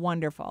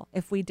 wonderful.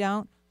 If we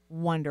don't,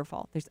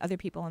 wonderful. There's other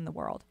people in the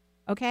world.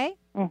 Okay?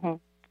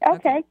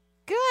 Okay.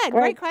 Good.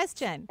 Great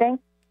question.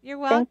 You're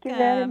welcome.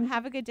 Thank you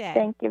Have a good day.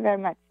 Thank you very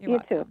much. You're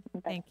welcome.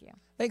 Too. Thank you.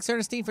 Thanks,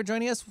 Ernestine, for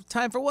joining us.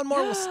 Time for one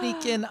more. We'll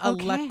sneak in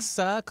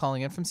Alexa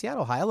calling in from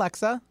Seattle. Hi,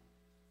 Alexa.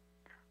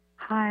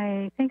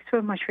 Hi. Thanks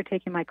so much for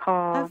taking my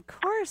call. Of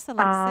course,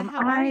 Alexa.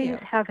 How are you?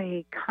 I have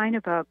a kind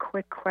of a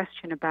quick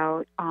question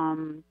about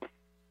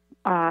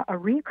a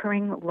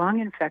recurring lung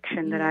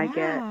infection that I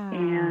get,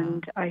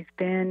 and I've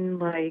been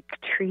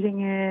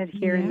treating it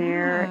here and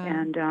there,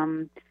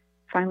 and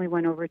finally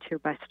went over to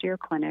Bastyr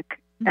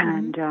Clinic,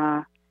 and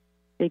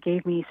they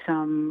gave me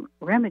some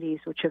remedies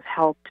which have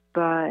helped,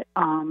 but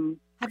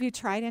have you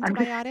tried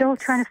antibiotics? I'm just still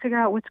trying to figure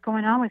out what's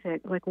going on with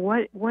it.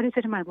 What is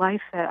it in my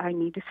life that I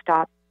need to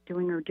stop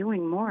doing or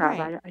doing more of?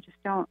 I just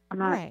don't. I'm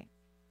not. Right.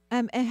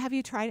 And have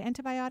you tried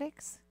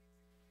antibiotics?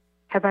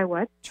 Have I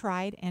what?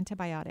 Tried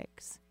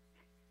antibiotics.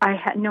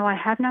 No, I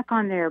have not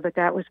gone there, but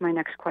that was my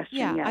next question.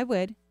 Yeah, yes. I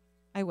would.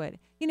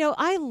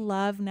 I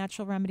love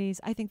natural remedies.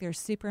 I think they're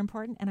super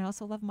important, and I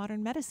also love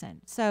modern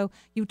medicine. So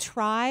you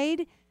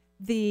tried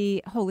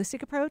the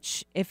holistic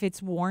approach. If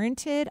it's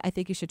warranted, I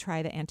think you should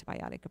try the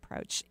antibiotic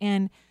approach.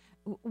 And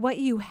what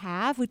you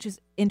have, which is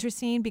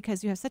interesting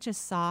because you have such a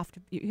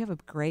you have a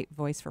great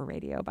voice for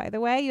radio, by the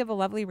way. You have a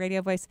lovely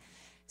radio voice.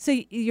 So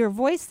your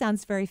voice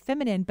sounds very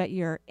feminine, but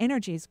your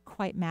energy is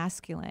quite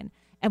masculine.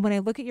 And when I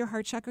look at your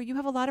heart chakra, you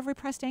have a lot of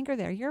repressed anger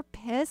there. You're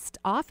pissed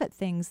off at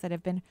things that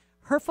have been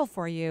hurtful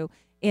for you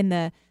in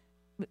the,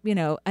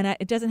 and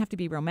it doesn't have to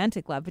be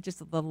romantic love, but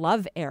just the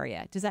love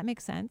area. Does that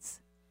make sense?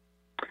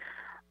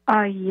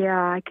 Yeah,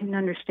 I can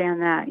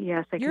understand that.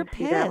 Yes, I can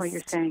see that, what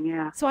you're saying,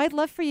 yeah. So I'd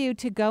love for you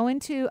to go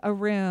into a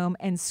room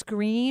and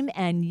scream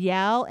and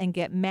yell and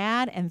get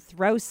mad and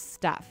throw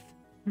stuff.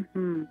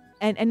 Mm-hmm.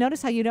 And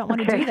notice how you don't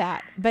want to do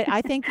that, but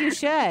I think you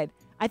should.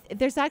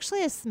 There's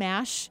actually a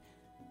Smash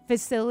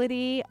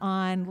facility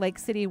on Lake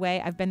City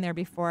Way. I've been there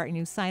before, and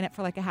you sign up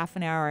for a half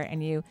an hour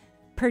and you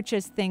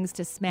purchase things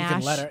to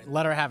smash. You can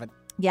let her have it.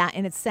 Yeah,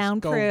 and it's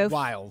soundproof. Go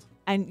wild.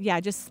 And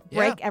just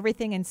break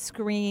everything and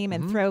scream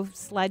and throw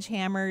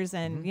sledgehammers,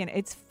 and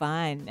it's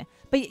fun.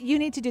 But you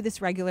need to do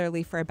this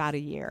regularly for about a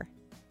year.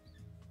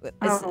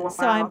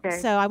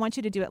 So I want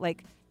you to do it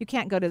like, you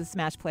can't go to the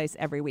Smash place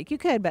every week. You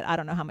could, but I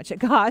don't know how much it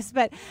costs.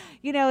 But,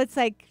 it's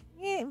like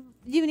you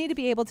need to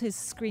be able to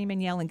scream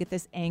and yell and get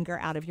this anger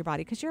out of your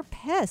body because you're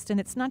pissed. And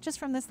it's not just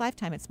from this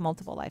lifetime. It's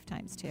multiple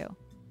lifetimes, too.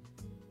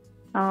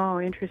 Oh,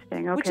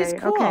 interesting. Okay. Which is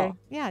cool. Okay.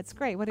 Yeah, it's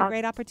great. What a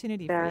great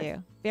opportunity for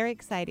you. Very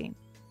exciting.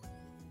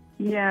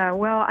 Yeah,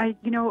 well,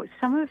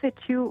 some of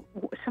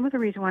the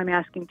reason why I'm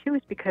asking too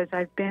is because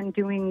I've been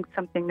doing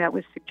something that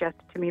was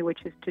suggested to me,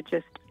 which is to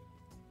just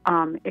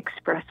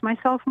express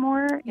myself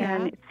more,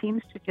 and it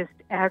seems to just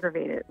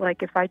aggravate it.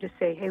 Like if I just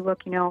say, hey,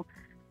 look,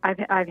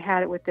 I've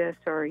had it with this,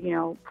 or,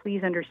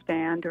 please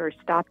understand, or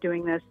stop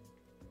doing this,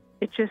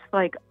 it just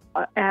like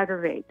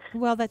aggravates.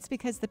 Well, that's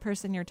because the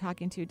person you're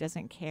talking to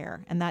doesn't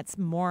care, and that's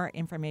more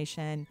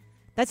information.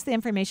 That's the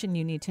information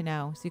you need to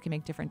know so you can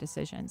make different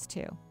decisions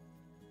too.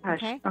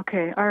 Okay.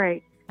 Okay. All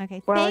right.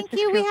 Okay. Well, Thank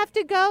you. We have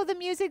to go. The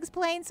music's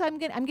playing, so I'm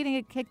getting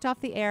it kicked off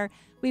the air.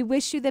 We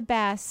wish you the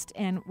best,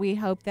 and we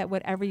hope that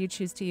whatever you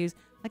choose to use,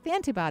 like the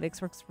antibiotics,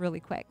 works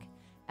really quick.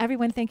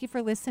 Everyone, thank you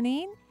for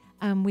listening.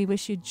 We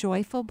wish you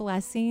joyful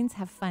blessings.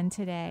 Have fun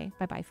today.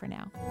 Bye-bye for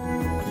now.